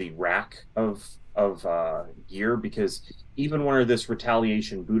of the rack of gear, because even when this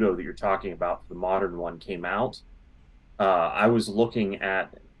Retaliation Budo that you're talking about, the modern one, came out, I was looking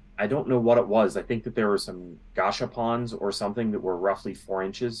at, I don't know what it was. I think that there were some gashapons or something that were roughly 4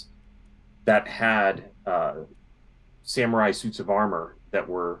 inches that had samurai suits of armor that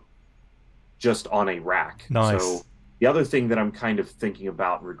were just on a rack. Nice. So The other thing that I'm kind of thinking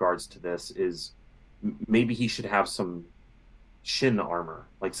about in regards to this is maybe he should have some shin armor,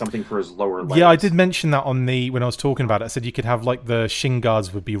 like something for his lower legs. Yeah, I did mention that when I was talking about it. I said you could have like the shin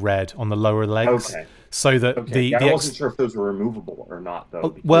guards would be red on the lower legs. Okay. So that I wasn't sure if those were removable or not,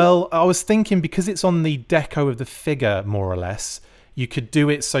 though. Well, I was thinking because it's on the deco of the figure, more or less, you could do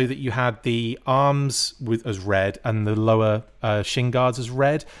it so that you had the arms as red and the lower shin guards as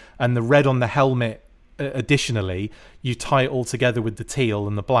red, and the red on the helmet. Additionally, you tie it all together with the teal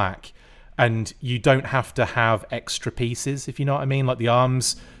and the black. And you don't have to have extra pieces, if you know what I mean. Like the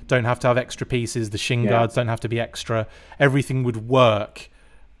arms don't have to have extra pieces. The shin guards don't have to be extra. Everything would work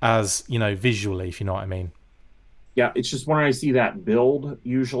as, visually, if you know what I mean. Yeah, it's just when I see that build,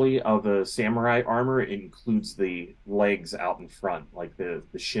 usually, of a samurai armor, it includes the legs out in front, like the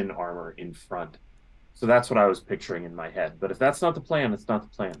shin armor in front. So that's what I was picturing in my head. But if that's not the plan, it's not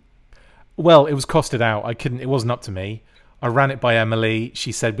the plan. Well, it was costed out. It wasn't up to me. I ran it by Emily.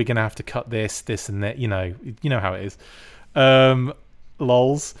 She said we're gonna have to cut this, and that. You know how it is.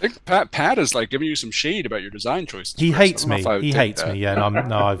 Lols. I think Pat is like giving you some shade about your design choices. He hates me. He hates me.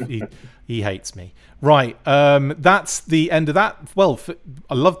 Yeah, he hates me. Right. That's the end of that. Well,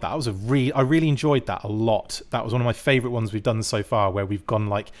 I loved that. I really enjoyed that a lot. That was one of my favourite ones we've done so far, where we've gone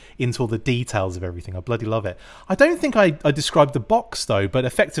like into all the details of everything. I bloody love it. I don't think I described the box though, but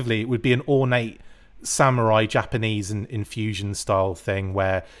effectively it would be an ornate samurai Japanese and infusion style thing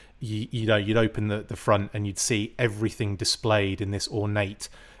where you'd open the front and you'd see everything displayed in this ornate,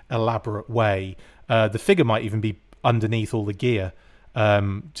 elaborate way. The figure might even be underneath all the gear.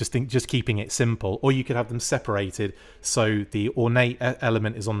 Just keeping it simple, or you could have them separated so the ornate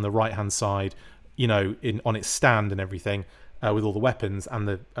element is on the right hand side, on its stand and everything, with all the weapons, and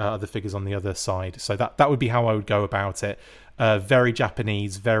the other figures on the other side. So that would be how I would go about it. Very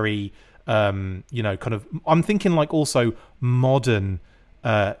Japanese, very kind of. I'm thinking like also modern.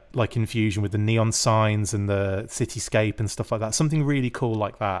 Like infusion with the neon signs and the cityscape and stuff like that. Something really cool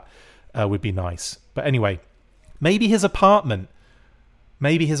like that would be nice. But anyway, maybe his apartment.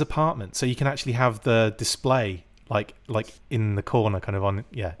 So you can actually have the display like in the corner, kind of on.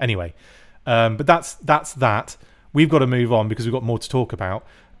 Yeah. Anyway, but that's that. We've got to move on because we've got more to talk about.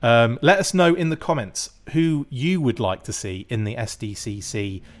 Let us know in the comments who you would like to see in the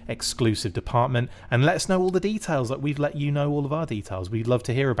SDCC exclusive department, and let us know all the details. That we've let you know all of our details. We'd love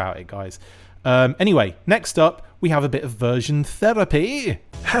to hear about it, guys. Anyway, next up, we have a bit of version therapy.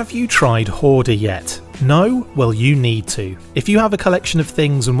 Have you tried Hoarder yet? No? Well, you need to. If you have a collection of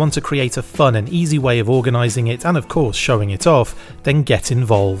things and want to create a fun and easy way of organising it and of course showing it off, then get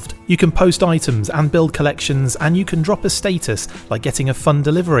involved. You can post items and build collections, and you can drop a status like getting a fun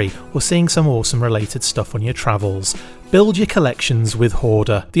delivery or seeing some awesome related stuff on your travels. Build your collections with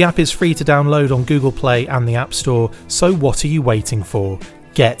Hoarder. The app is free to download on Google Play and the App Store, so what are you waiting for?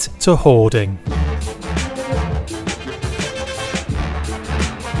 Get to hoarding.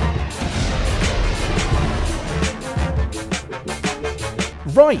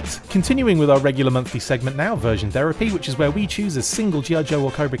 Right, continuing with our regular monthly segment now, Version Therapy, which is where we choose a single G.I. Joe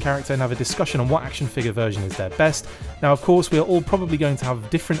or Cobra character and have a discussion on what action figure version is their best. Now, of course, we are all probably going to have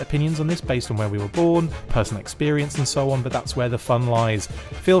different opinions on this based on where we were born, personal experience and so on, but that's where the fun lies.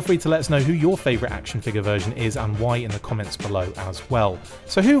 Feel free to let us know who your favourite action figure version is and why in the comments below as well.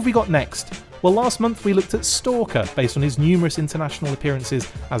 So who have we got next? Well, last month we looked at Stalker, based on his numerous international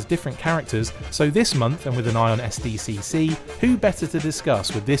appearances as different characters, so this month, and with an eye on SDCC, who better to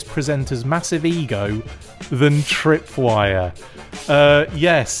discuss with this presenter's massive ego than Tripwire?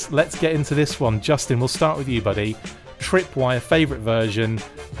 Yes, let's get into this one. Justin, we'll start with you, buddy. Tripwire, favourite version,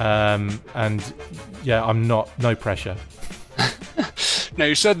 and yeah, no pressure. Now,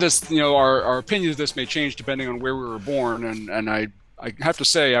 you said this, our opinions of this may change depending on where we were born, and I have to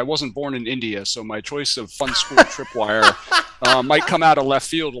say, I wasn't born in India, so my choice of Fun School Tripwire might come out of left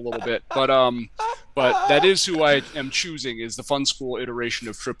field a little bit. But that is who I am choosing, is the Fun School iteration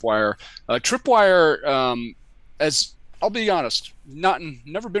of Tripwire. Tripwire, as I'll be honest,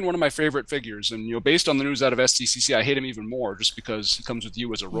 never been one of my favorite figures, and based on the news out of SDCC, I hate him even more just because he comes with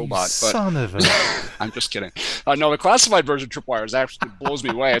you as a robot. Son of a! I'm just kidding. No, the classified version of Tripwire actually blows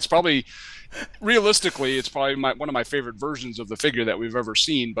me away. It's probably. Realistically, it's probably one of my favorite versions of the figure that we've ever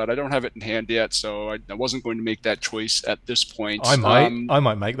seen, but I don't have it in hand yet, so I wasn't going to make that choice at this point. I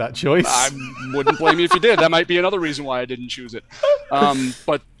might make that choice. I wouldn't blame you if you did. That might be another reason why I didn't choose it.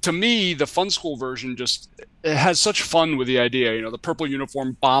 But to me, the Fun School version it has such fun with the idea. The purple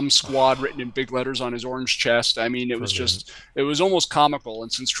uniform, Bomb Squad written in big letters on his orange chest. I mean, Brilliant. it was almost comical.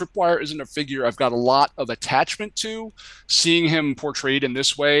 And since Tripwire isn't a figure I've got a lot of attachment to, seeing him portrayed in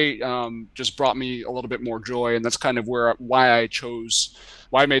this way just brought me a little bit more joy. And that's kind of why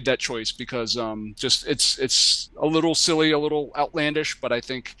I made that choice, because just it's a little silly, a little outlandish, but I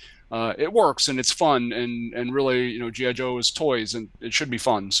think it works and it's fun, and really, G.I. Joe is toys and it should be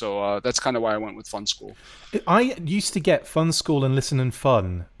fun. So that's kind of why I went with Fun School. I used to get Fun School and Listen and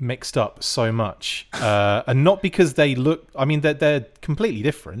Fun mixed up so much, and not because they look. I mean, they're completely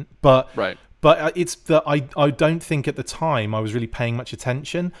different, but Right. But it's that I don't think at the time I was really paying much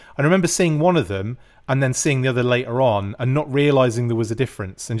attention. I remember seeing one of them and then seeing the other later on and not realizing there was a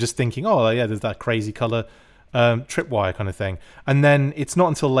difference and just thinking, oh yeah, there's that crazy color tripwire kind of thing. And then it's not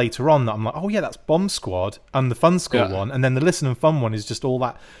until later on that I'm like, oh yeah, that's Bomb Squad and the Fun School one, and then the Listen and Fun one is just all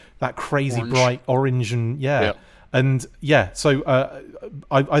that crazy bright orange and And so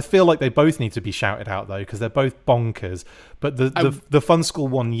I feel like they both need to be shouted out though, because they're both bonkers. But the Fun School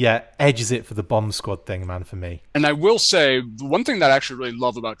one, edges it for the Bomb Squad thing, man, for me. And I will say, the one thing that I actually really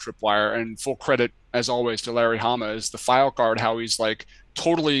love about Tripwire, and full credit as always to Larry Hama, is the file card, how he's like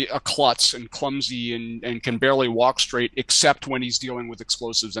totally a klutz and clumsy and can barely walk straight except when he's dealing with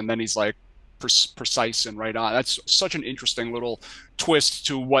explosives, and then he's like precise and right on. That's such an interesting little twist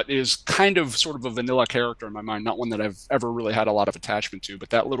to what is kind of sort of a vanilla character in my mind, not one that I've ever really had a lot of attachment to,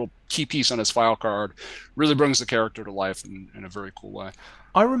 but that little key piece on his file card really brings the character to life in a very cool way.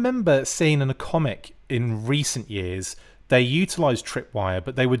 I remember seeing in a comic in recent years they utilized Tripwire,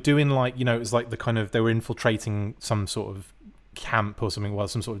 but they were doing like, it was like the kind of, they were infiltrating some sort of camp or something,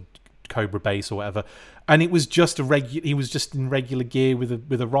 some sort of Cobra base or whatever, and it was just he was just in regular gear with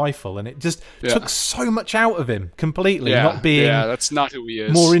a rifle, and it just took so much out of him completely, not being that's not who he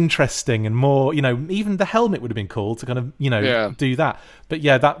is. More interesting and more, even the helmet would have been cool to kind of do that. But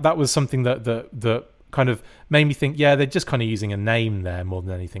that was something that kind of made me think, they're just kind of using a name there more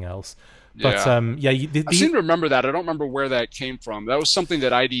than anything else. But I seem to remember that. I don't remember where that came from. That was something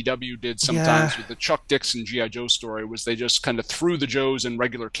that IDW did sometimes with the Chuck Dixon G.I. Joe story, was they just kind of threw the Joes in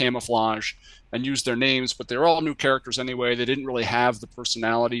regular camouflage and used their names, but they're all new characters anyway. They didn't really have the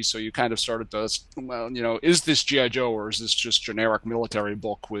personality, so you kind of started to, is this G.I. Joe, or is this just generic military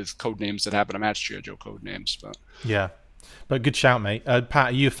book with code names that happen to match G.I. Joe code names? But good shout, mate. Pat,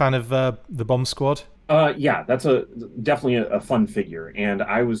 are you a fan of the Bomb Squad? That's definitely a fun figure, and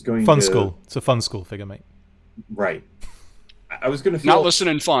I was going Fun School. It's a Fun School figure, mate. Right. I was going to feel... Not Listen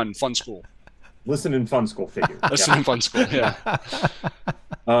and Fun School. Listen and Fun School figure. Listen and Fun School, yeah.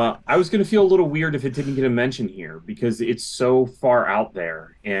 I was going to feel a little weird if it didn't get a mention here, because it's so far out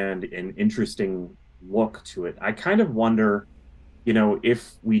there and an interesting look to it. I kind of wonder,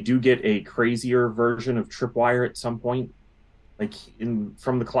 if we do get a crazier version of Tripwire at some point, like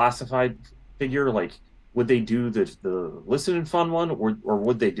from the classified figure, like would they do the Listen and Fun one, or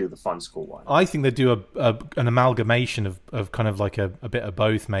would they do the Fun School one? I think they do an amalgamation of kind of like a bit of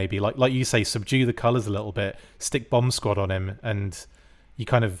both, maybe. Like you say, subdue the colours a little bit, stick Bomb Squad on him, and you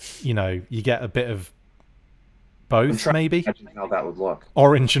kind of, you get a bit of both, maybe. How that would look.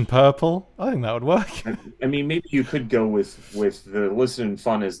 Orange and purple. I think that would work. I mean, maybe you could go with the Listen and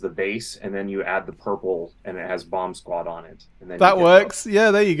Fun as the base, and then you add the purple, and it has Bomb Squad on it. And then that works.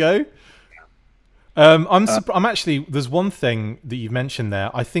 Yeah, there you go. I'm actually, there's one thing that you've mentioned there.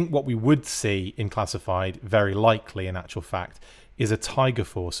 I think what we would see in Classified, very likely in actual fact, is a Tiger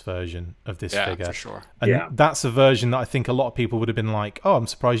Force version of this figure. For sure. And that's a version that I think a lot of people would have been like, oh, I'm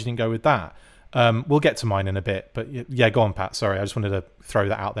surprised you didn't go with that. We'll get to mine in a bit, but go on, Pat. Sorry, I just wanted to throw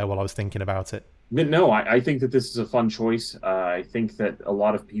that out there while I was thinking about it. But no, I think that this is a fun choice. I think that a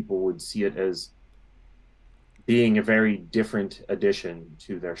lot of people would see it as being a very different addition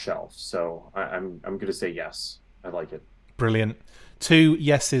to their shelf. So I'm going to say yes. I like it. Brilliant. 2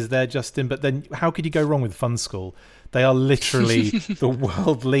 yeses there, Justin. But then how could you go wrong with Fun School? They are literally the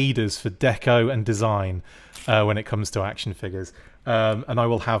world leaders for deco and design when it comes to action figures. And I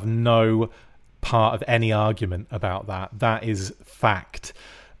will have no part of any argument about that. That is fact.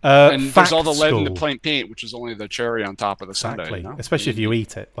 And there's all the lead in the plain paint, which is only the cherry on top of the sundae. Especially if you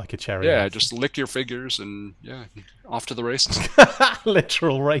eat it like a cherry. Yeah, just lick your figures and off to the races.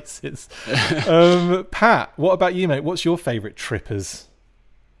 Literal races. Pat, what about you, mate? What's your favourite Trippo?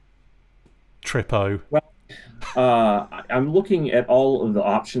 Well, I'm looking at all of the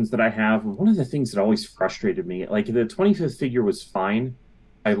options that I have. One of the things that always frustrated me, like the 25th figure was fine.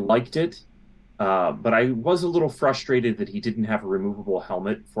 I liked it. But I was a little frustrated that he didn't have a removable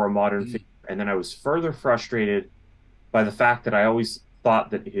helmet for a modern figure. And then I was further frustrated by the fact that I always thought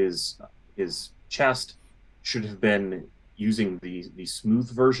that his chest should have been, using the smooth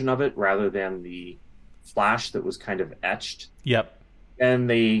version of it rather than the flash that was kind of etched. Yep. And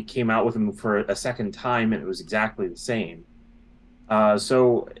they came out with them for a second time, and it was exactly the same.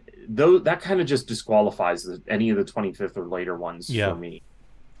 So though that kind of just disqualifies any of the 25th or later ones for me.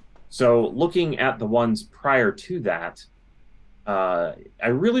 So looking at the ones prior to that, I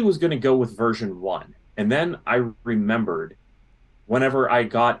really was going to go with version 1. And then I remembered whenever I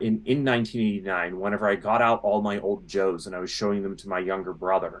got in 1989, whenever I got out all my old Joes and I was showing them to my younger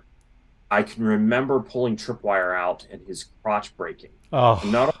brother, I can remember pulling Tripwire out and his crotch breaking. Oh.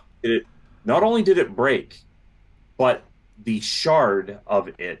 Not only did it break, but the shard of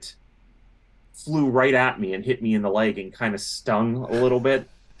it flew right at me and hit me in the leg and kind of stung a little bit.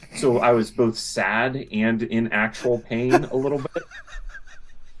 So I was both sad and in actual pain a little bit.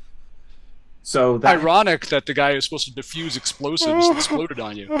 So ironic that the guy who's supposed to diffuse explosives exploded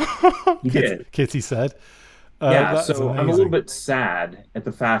on you. He did. Kitty said. So I'm a little bit sad at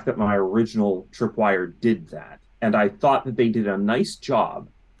the fact that my original Tripwire did that. And I thought that they did a nice job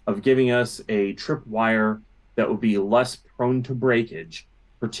of giving us a Tripwire that would be less prone to breakage,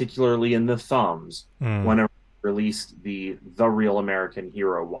 particularly in the thumbs, whenever they released the Real American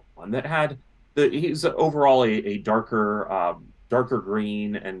Hero one that had he's overall a darker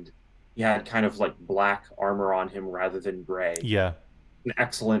green, and he had kind of like black armor on him rather than gray. Yeah. An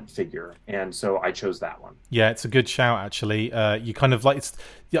excellent figure, and so I chose that one. Yeah, it's a good shout, actually. You kind of like...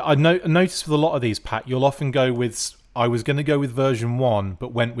 I noticed with a lot of these, Pat, you'll often go with... I was going to go with version 1,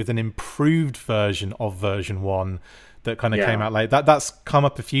 but went with an improved version of version 1 that kind of came out late. That's come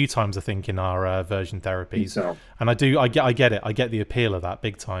up a few times, I think, in our version therapies. So. And I get it. I get the appeal of that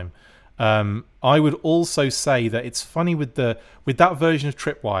big time. I would also say that it's funny with that version of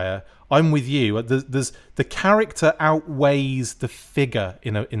Tripwire. I'm with you. There's the character outweighs the figure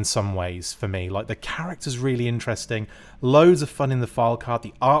in some ways for me. Like, the character's really interesting. Loads of fun in the file card.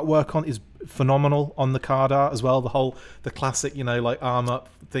 The artwork on is phenomenal on the card art as well. The classic, like arm up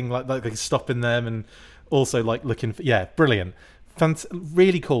thing, like stopping them, and also like looking for, brilliant.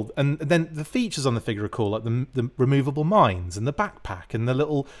 Really cool. And then the features on the figure are cool, like the removable mines and the backpack and the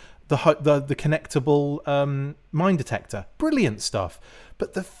little the connectable mine detector. Brilliant stuff.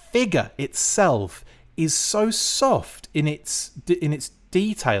 But the figure itself is so soft in its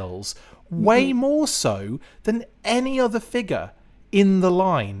details, way more so than any other figure in the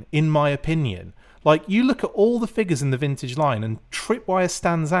line, in my opinion. Like, you look at all the figures in the vintage line, and Tripwire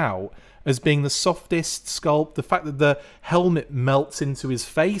stands out as being the softest sculpt. The fact that the helmet melts into his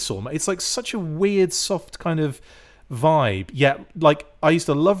face, it's like such a weird, soft kind of vibe. Yeah, like, I used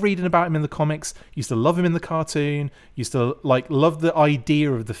to love reading about him in the comics, used to love him in the cartoon, used to love the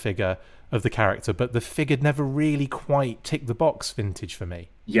idea of the figure, of the character, but the figure never really quite ticked the box vintage for me.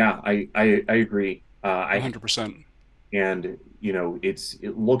 Yeah, I agree. 100%. And it's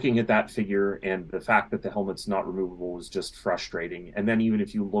looking at that figure, and the fact that the helmet's not removable is just frustrating. And then even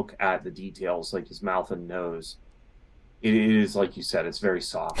if you look at the details, like his mouth and nose, it is, like you said, it's very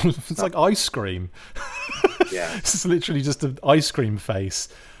soft. It's like ice cream. Yeah. It's literally just an ice cream face.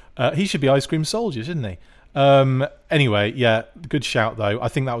 He should be Ice Cream Soldier, shouldn't he? Anyway, yeah, good shout though. I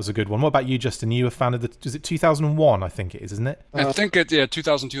think that was a good one. What about you, Justin? You a fan of is it 2001? I think it is, isn't it? I think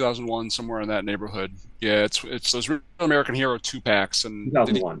 2001, somewhere in that neighborhood. Yeah, it's those Real American Hero 2-packs. And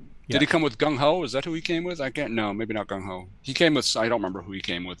 2001. Did he come with Gung Ho? Is that who he came with? No, maybe not Gung Ho. He came with, I don't remember who he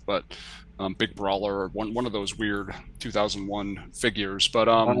came with, but Big Brawler, one of those weird 2001 figures. But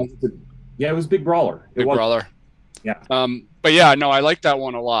it was Big Brawler. Big Brawler. Yeah. But yeah, no, I like that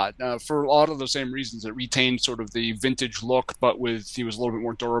one a lot for a lot of the same reasons. It retained sort of the vintage look, but he was a little bit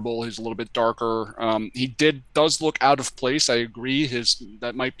more durable. He's a little bit darker. He does look out of place. I agree.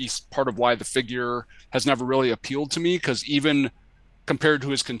 That might be part of why the figure has never really appealed to me, because even compared to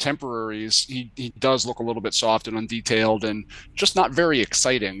his contemporaries, he does look a little bit soft and undetailed and just not very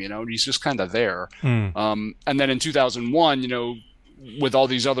exciting. He's just kind of there. And then in 2001, with all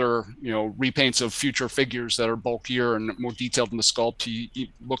these other, repaints of future figures that are bulkier and more detailed in the sculpt,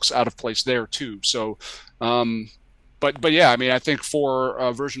 he looks out of place there too. So, but yeah, I mean, I think for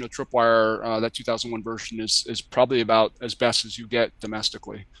a version of Tripwire, that 2001 version is probably about as best as you get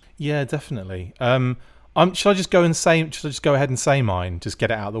domestically. Yeah, definitely. Should I just go ahead and say mine? Just get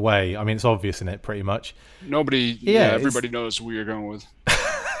it out of the way. I mean, it's obvious in it, pretty much. Everybody knows who you're going with.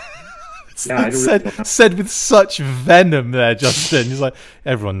 Said with such venom there, Justin. He's like,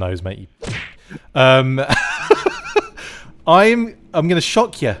 everyone knows, mate. I'm going to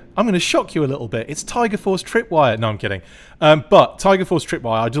shock you. I'm going to shock you a little bit. It's Tiger Force Tripwire. No, I'm kidding. But Tiger Force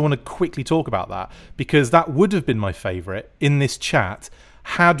Tripwire, I just want to quickly talk about that, because that would have been my favourite in this chat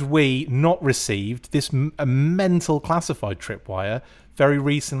had we not received this mental classified tripwire very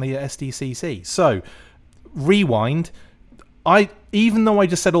recently at SDCC. So, rewind. Even though I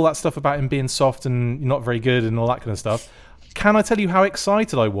just said all that stuff about him being soft and not very good and all that kind of stuff, can I tell you how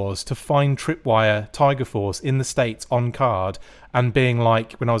excited I was to find Tripwire Tiger Force in the States on card, and being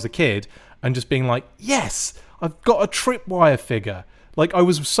like, when I was a kid, and just being like, yes, I've got a Tripwire figure. Like, I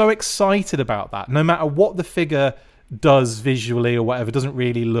was so excited about that. No matter what the figure does visually or whatever, doesn't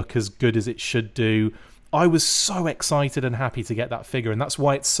really look as good as it should do. I was so excited and happy to get that figure, and that's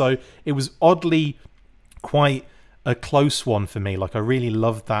why it was oddly quite a close one for me. Like, I really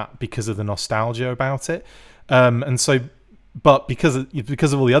loved that because of the nostalgia about it. But because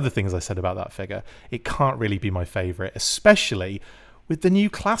of all the other things I said about that figure, it can't really be my favourite, especially with the new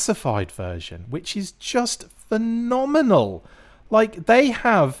classified version, which is just phenomenal. Like, they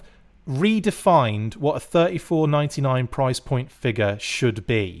have redefined what a $34.99 price point figure should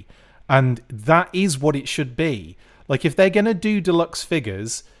be, and that is what it should be. Like, if they're going to do deluxe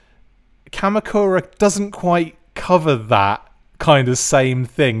figures, Kamakura doesn't quite cover that kind of same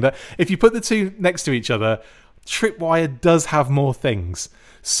thing. That if you put the two next to each other, Tripwire does have more things.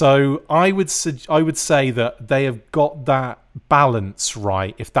 So I would say that they have got that balance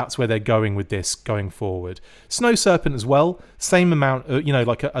right, if that's where they're going with this going forward. Snow Serpent as well, same amount,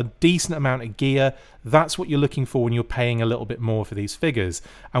 like a decent amount of gear. That's what you're looking for when you're paying a little bit more for these figures.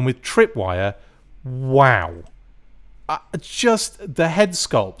 And with Tripwire, wow. Just the head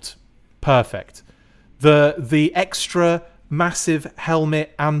sculpt, perfect. The extra massive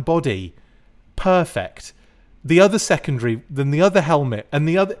helmet and body, perfect. The other secondary, then the other helmet, and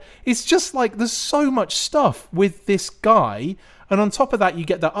the other... It's just like, there's so much stuff with this guy. And on top of that, you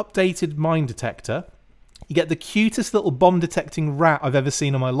get the updated mine detector. You get the cutest little bomb-detecting rat I've ever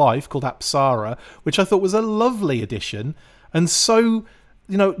seen in my life, called Apsara, which I thought was a lovely addition. And so,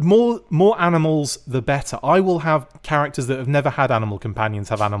 more animals, the better. I will have characters that have never had animal companions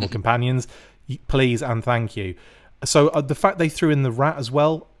have animal companions. Please and thank you. So the fact they threw in the rat as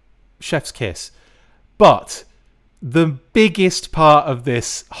well, chef's kiss. But the biggest part of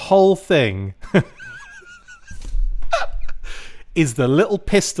this whole thing is the little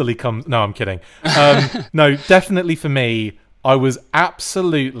pistol he comes... No, I'm kidding. No, definitely for me, I was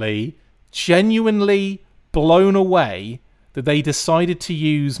absolutely, genuinely blown away that they decided to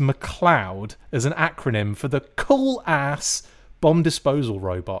use McCloud as an acronym for the cool-ass bomb disposal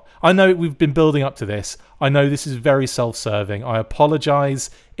robot. I know we've been building up to this. I know this is very self-serving. I apologize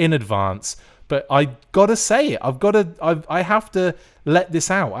in advance. But I gotta say it. I have to let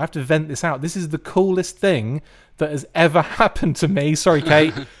this out. I have to vent this out. This is the coolest thing that has ever happened to me. Sorry,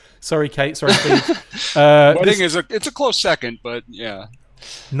 Kate. Sorry, Steve. It's a close second, but yeah.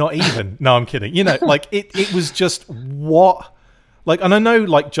 Not even. No, I'm kidding. It was just what... and I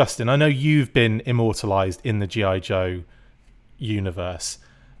know, Justin, I know you've been immortalized in the G.I. Joe universe.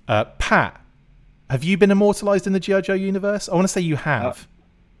 Pat, have you been immortalized in the G.I. Joe universe? I want to say you have.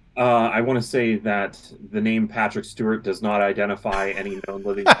 I want to say that the name Patrick Stewart does not identify any known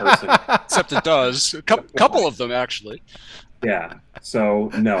living person. Except it does. A couple of them, actually. Yeah.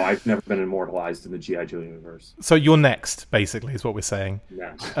 So, no, I've never been immortalized in the G.I. Joe universe. So you're next, basically, is what we're saying.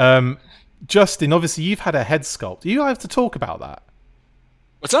 Yeah. Justin, obviously, you've had a head sculpt. Do you have to talk about that?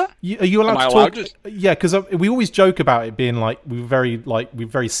 What's that? Are you allowed to talk? Yeah, because we always joke about it being we're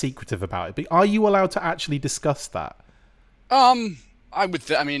very secretive about it. But are you allowed to actually discuss that? I would.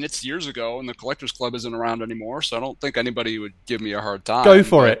 It's years ago, and the Collectors Club isn't around anymore, so I don't think anybody would give me a hard time. Go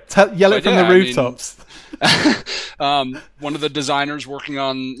for it. Yell it from the rooftops. One of the designers working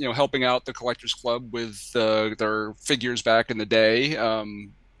on, helping out the Collectors Club with their figures back in the day,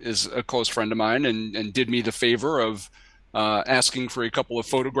 is a close friend of mine, and did me the favor of asking for a couple of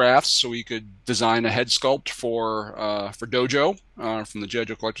photographs so he could design a head sculpt for Dojo from the G.I.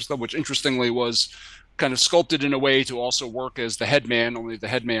 Joe Collectors Club, which interestingly was kind of sculpted in a way to also work as the headman, only the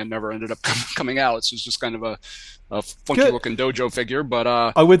headman never ended up coming out. So it's just kind of a funky looking Dojo figure. But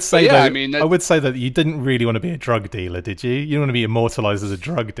I would say I would say that you didn't really want to be a drug dealer, did you? You didn't want to be immortalized as a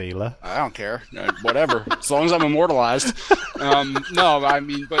drug dealer. I don't care. Whatever. As long as I'm immortalized. No,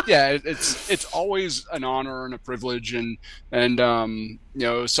 but yeah, it's always an honor and a privilege, and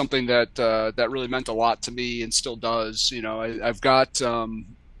something that really meant a lot to me and still does. I've got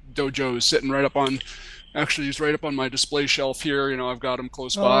Dojo sitting right up on... Actually, he's right up on my display shelf here. I've got him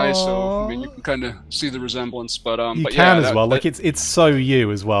close by, so you can kind of see the resemblance. But you can as well. It's so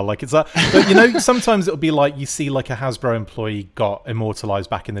you as well. But sometimes it'll be like you see a Hasbro employee got immortalized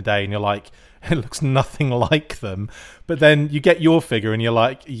back in the day, and you're like, It looks nothing like them. But then you get your figure and you're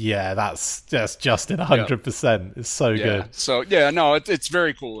like, yeah, that's just in 100%. It's so good. So yeah, no, it's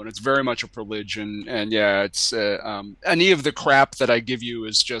very cool and it's very much a privilege. And yeah, it's any of the crap that I give you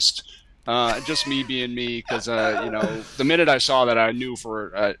is just me being me, because the minute I saw that, I knew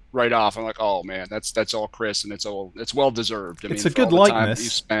for right off. I'm like, oh man, that's all Chris, and it's well deserved. It's a good likeness. You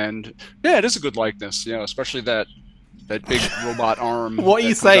spend, yeah, it is a good likeness. Especially that big robot arm. What are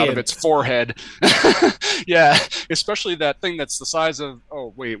you saying? Out of its forehead. Yeah, especially that thing that's the size of.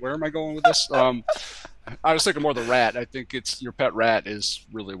 Oh wait, where am I going with this? I was thinking more the rat. I think it's your pet rat is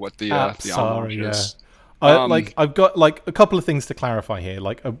really what the homage is. I've got like a couple of things to clarify here.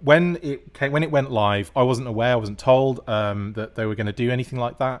 Like when it went live, I wasn't aware, I wasn't told that they were going to do anything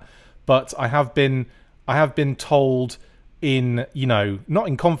like that. But I have been told in, not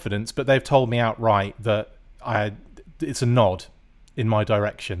in confidence, but they've told me outright that it's a nod in my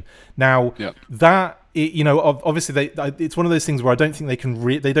direction. Now that obviously it's one of those things where I don't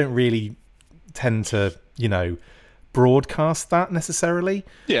think they don't really tend to broadcast that necessarily.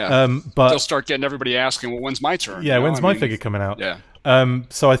 But they'll start getting everybody asking, well, when's my turn? Yeah, when's my figure coming out? Yeah.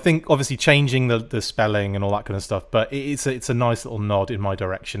 So I think obviously changing the spelling and all that kind of stuff, but it's a nice little nod in my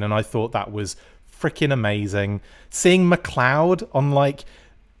direction, and I thought that was freaking amazing. Seeing McCloud on like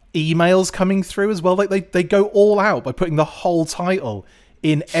emails coming through as well, like they go all out by putting the whole title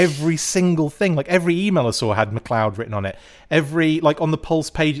in every single thing. Like every email I saw had McCloud written on it. Every, like on the Pulse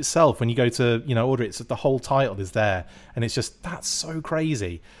page itself, when you go to order it, the whole title is there, and it's just, that's so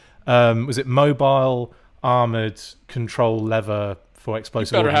crazy. Was it mobile armored control lever for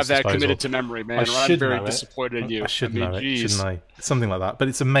explosive? You better have that committed to memory, man. I'm very disappointed in you. I should know it, shouldn't I? Something like that. But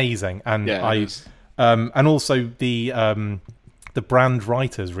it's amazing, and and also the brand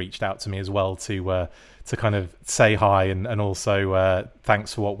writers reached out to me as well to kind of say hi and also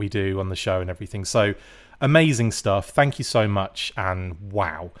thanks for what we do on the show and everything. So amazing stuff. Thank you so much. And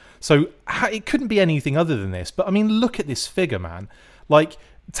wow. So it couldn't be anything other than this. But I mean, look at this figure, man. Like,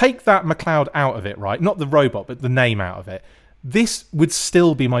 take that McCloud out of it, right? Not the robot, but the name out of it. This would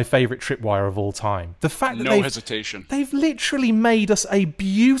still be my favorite Tripwire of all time. The fact that hesitation. They've literally made us a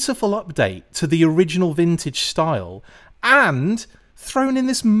beautiful update to the original vintage style and thrown in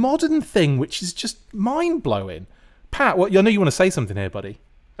this modern thing, which is just mind-blowing. Pat, I know you want to say something here, buddy.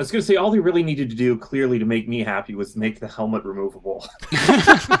 I was going to say, all they really needed to do, clearly, to make me happy was make the helmet removable.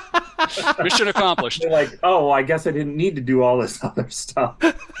 Mission accomplished. They're like, oh, I guess I didn't need to do all this other stuff.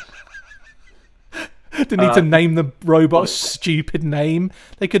 Didn't need to name the robot a stupid name.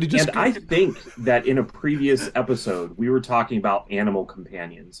 They could have just... And I think that in a previous episode, we were talking about animal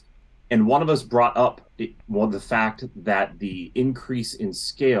companions. And one of us brought up the fact that the increase in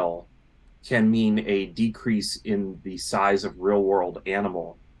scale can mean a decrease in the size of real-world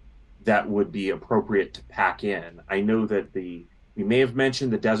animal that would be appropriate to pack in. I know that we may have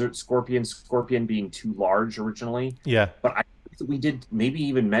mentioned the desert scorpion being too large originally. Yeah. But I think that we did maybe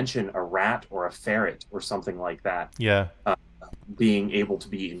even mention a rat or a ferret or something like that. Yeah. Being able to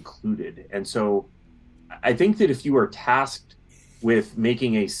be included. And so I think that if you are tasked with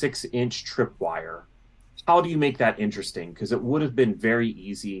making a 6-inch tripwire, how do you make that interesting? Because it would have been very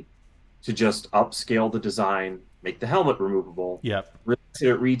easy to just upscale the design, make the helmet removable, release it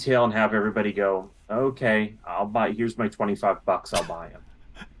at retail, and have everybody go, okay, I'll buy, here's my $25, I'll buy them.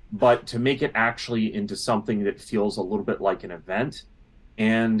 But to make it actually into something that feels a little bit like an event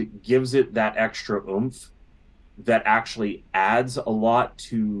and gives it that extra oomph that actually adds a lot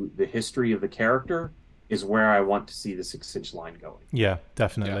to the history of the character is where I want to see the 6-inch line going. Yeah,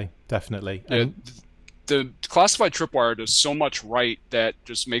 definitely. The classified tripwire does so much right that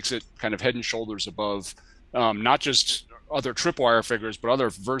just makes it kind of head and shoulders above not just other tripwire figures, but other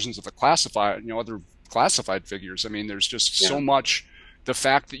versions of the classified, other classified figures. I mean, there's just so much. The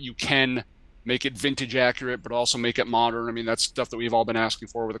fact that you can make it vintage accurate, but also make it modern. I mean, that's stuff that we've all been asking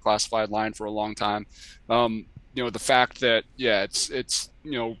for with the classified line for a long time. The fact that, it's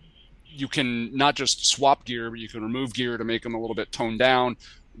you can not just swap gear, but you can remove gear to make them a little bit toned down.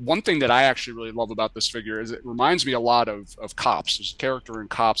 One thing that I actually really love about this figure is it reminds me a lot of Cops. There's a character in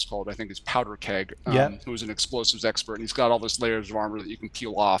Cops called, I think it's Powder Keg, who's an explosives expert, and he's got all this layers of armor that you can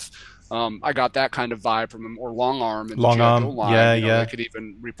peel off. I got that kind of vibe from him, or Long Arm. Long Arm, line. They could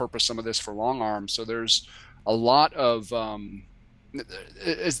even repurpose some of this for Long Arm. So there's a lot of and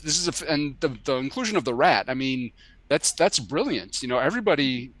the inclusion of the rat. I mean, that's brilliant.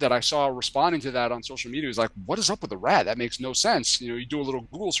 Everybody that I saw responding to that on social media was like, what is up with the rat? That makes no sense. You do a little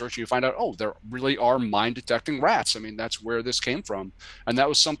Google search and you find out, oh, there really are mine detecting rats. I mean, that's where this came from. And that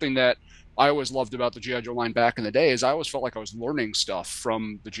was something that I always loved about the G.I. Joe line back in the day is I always felt like I was learning stuff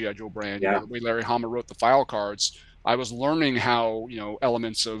from the G.I. Joe brand. Yeah. The way Larry Hama wrote the file cards, I was learning how,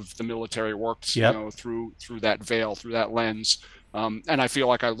 elements of the military worked, Yep. through that veil, through that lens. And I feel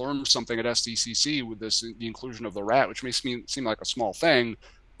like I learned something at SDCC with the inclusion of the rat, which makes me seem like a small thing,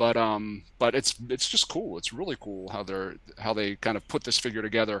 but it's just cool. It's really cool how they kind of put this figure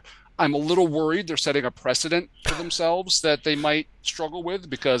together. I'm a little worried they're setting a precedent for themselves that they might struggle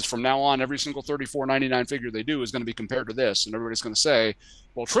with, because from now on, every single $34.99 figure they do is going to be compared to this, and everybody's going to say,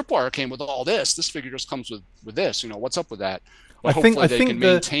 "Well, Tripwire came with all this. This figure just comes with this. What's up with that?" But hopefully they can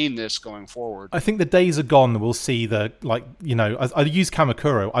maintain this going forward. I think the days are gone. We'll see I use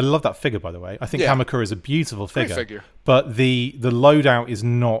Kamakura. I love that figure, by the way. I think Kamakura is a beautiful figure. Great figure. But the loadout is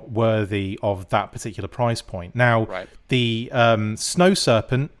not worthy of that particular price point. Now, the Snow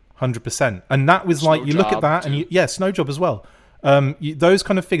Serpent, 100%. And that was like, you look at that, and Snow Job as well. Those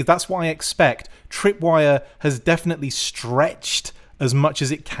kind of figures, that's what I expect. Tripwire has definitely stretched as much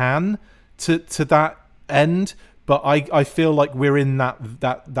as it can to that end. But I feel like we're in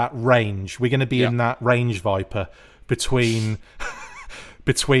that range. We're going to be in that range, Viper, between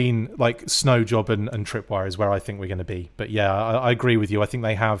like Snow Job and Tripwire is where I think we're going to be. But yeah, I agree with you. I think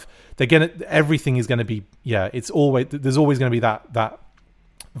everything is going to be, there's always going to be that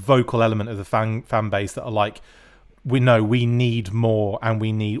vocal element of the fan base that are like, we know we need more, and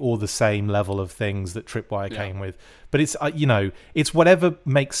we need all the same level of things that Tripwire came with. But it's it's whatever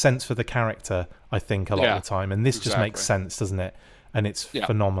makes sense for the character, I think, a lot of the time, and this just makes sense, doesn't it? And it's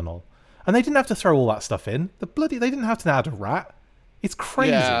phenomenal. And they didn't have to throw all that stuff in. They didn't have to add a rat. It's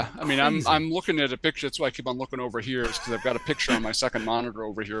crazy. Yeah, I mean, I'm looking at a picture. That's why I keep on looking over here, is because I've got a picture on my second monitor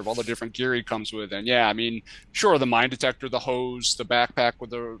over here of all the different gear he comes with. And yeah, I mean, sure, the mine detector, the hose, the backpack with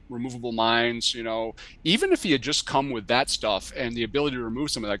the removable mines, even if he had just come with that stuff and the ability to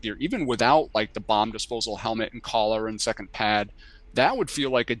remove some of that gear, even without like the bomb disposal helmet and collar and second pad, that would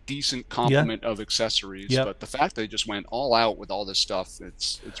feel like a decent complement of accessories. But the fact they just went all out with all this stuff,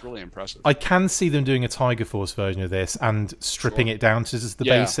 it's really impressive. I can see them doing a Tiger Force version of this and stripping it down to just the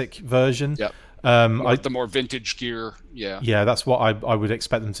basic version. Yep. The more vintage gear. Yeah, that's what I would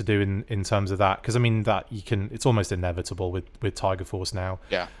expect them to do in terms of that, because I mean that it's almost inevitable with Tiger Force now.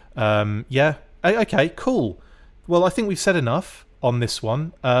 Okay, cool. Well, I think we've said enough on this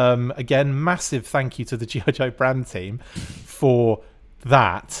one. Again, massive thank you to the G.I. Joe brand team for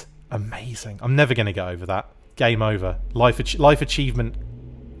that. Amazing. I'm never going to get over that. Game over. Life achievement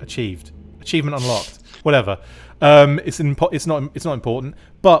achieved. Achievement unlocked. Whatever. It's not important.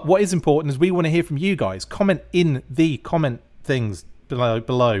 But what is important is we want to hear from you guys. Comment in the comment things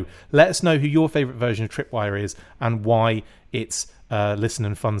below. Let us know who your favorite version of Tripwire is and why it's Listen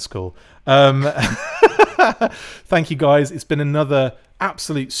and Fun School. Thank you guys. It's been another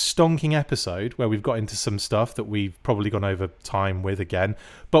absolute stonking episode where we've got into some stuff that we've probably gone over time with again,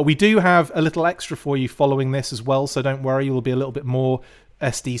 but we do have a little extra for you following this as well, so don't worry, will be a little bit more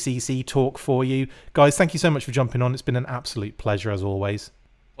SDCC talk for you guys. Thank you so much for jumping on. It's been an absolute pleasure as always.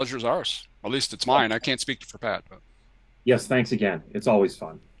 Pleasure's ours. At least it's mine. I can't speak for Pat, but yes, thanks again. It's always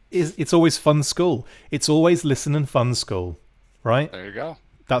fun. It's always fun school. It's always Listen and Fun School, right? There you go.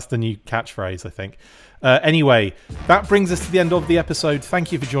 That's the new catchphrase, I think. Anyway, that brings us to the end of the episode.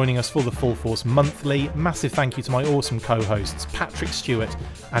 Thank you for joining us for the Full Force Monthly. Massive thank you to my awesome co-hosts, Patrick Stewart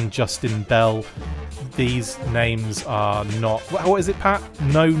and Justin Bell. These names are not... What is it, Pat?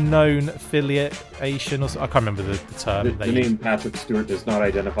 No known affiliation? Or I can't remember the term. The name Patrick Stewart does not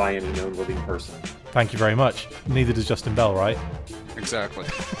identify any known living person. Thank you very much. Neither does Justin Bell, right? Exactly.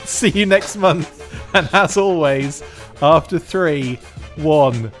 See you next month. And as always, after 3,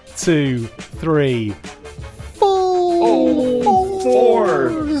 1, 2, 3, Full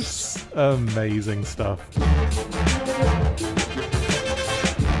Force! Amazing stuff.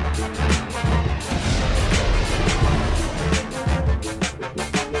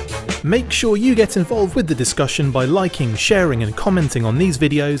 Make sure you get involved with the discussion by liking, sharing and commenting on these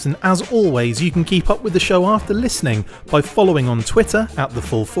videos, and as always you can keep up with the show after listening by following on Twitter @The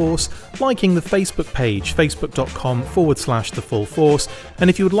Full Force, liking the Facebook page facebook.com/The Full Force, and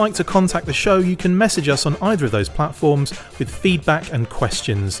if you would like to contact the show you can message us on either of those platforms with feedback and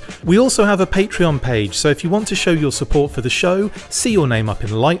questions. We also have a Patreon page, so if you want to show your support for the show, see your name up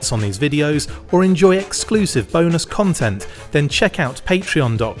in lights on these videos, or enjoy exclusive bonus content, then check out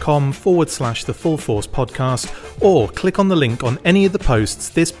patreon.com/The Full Force Podcast, or click on the link on any of the posts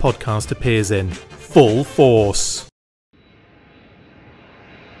this podcast appears in. Full Force!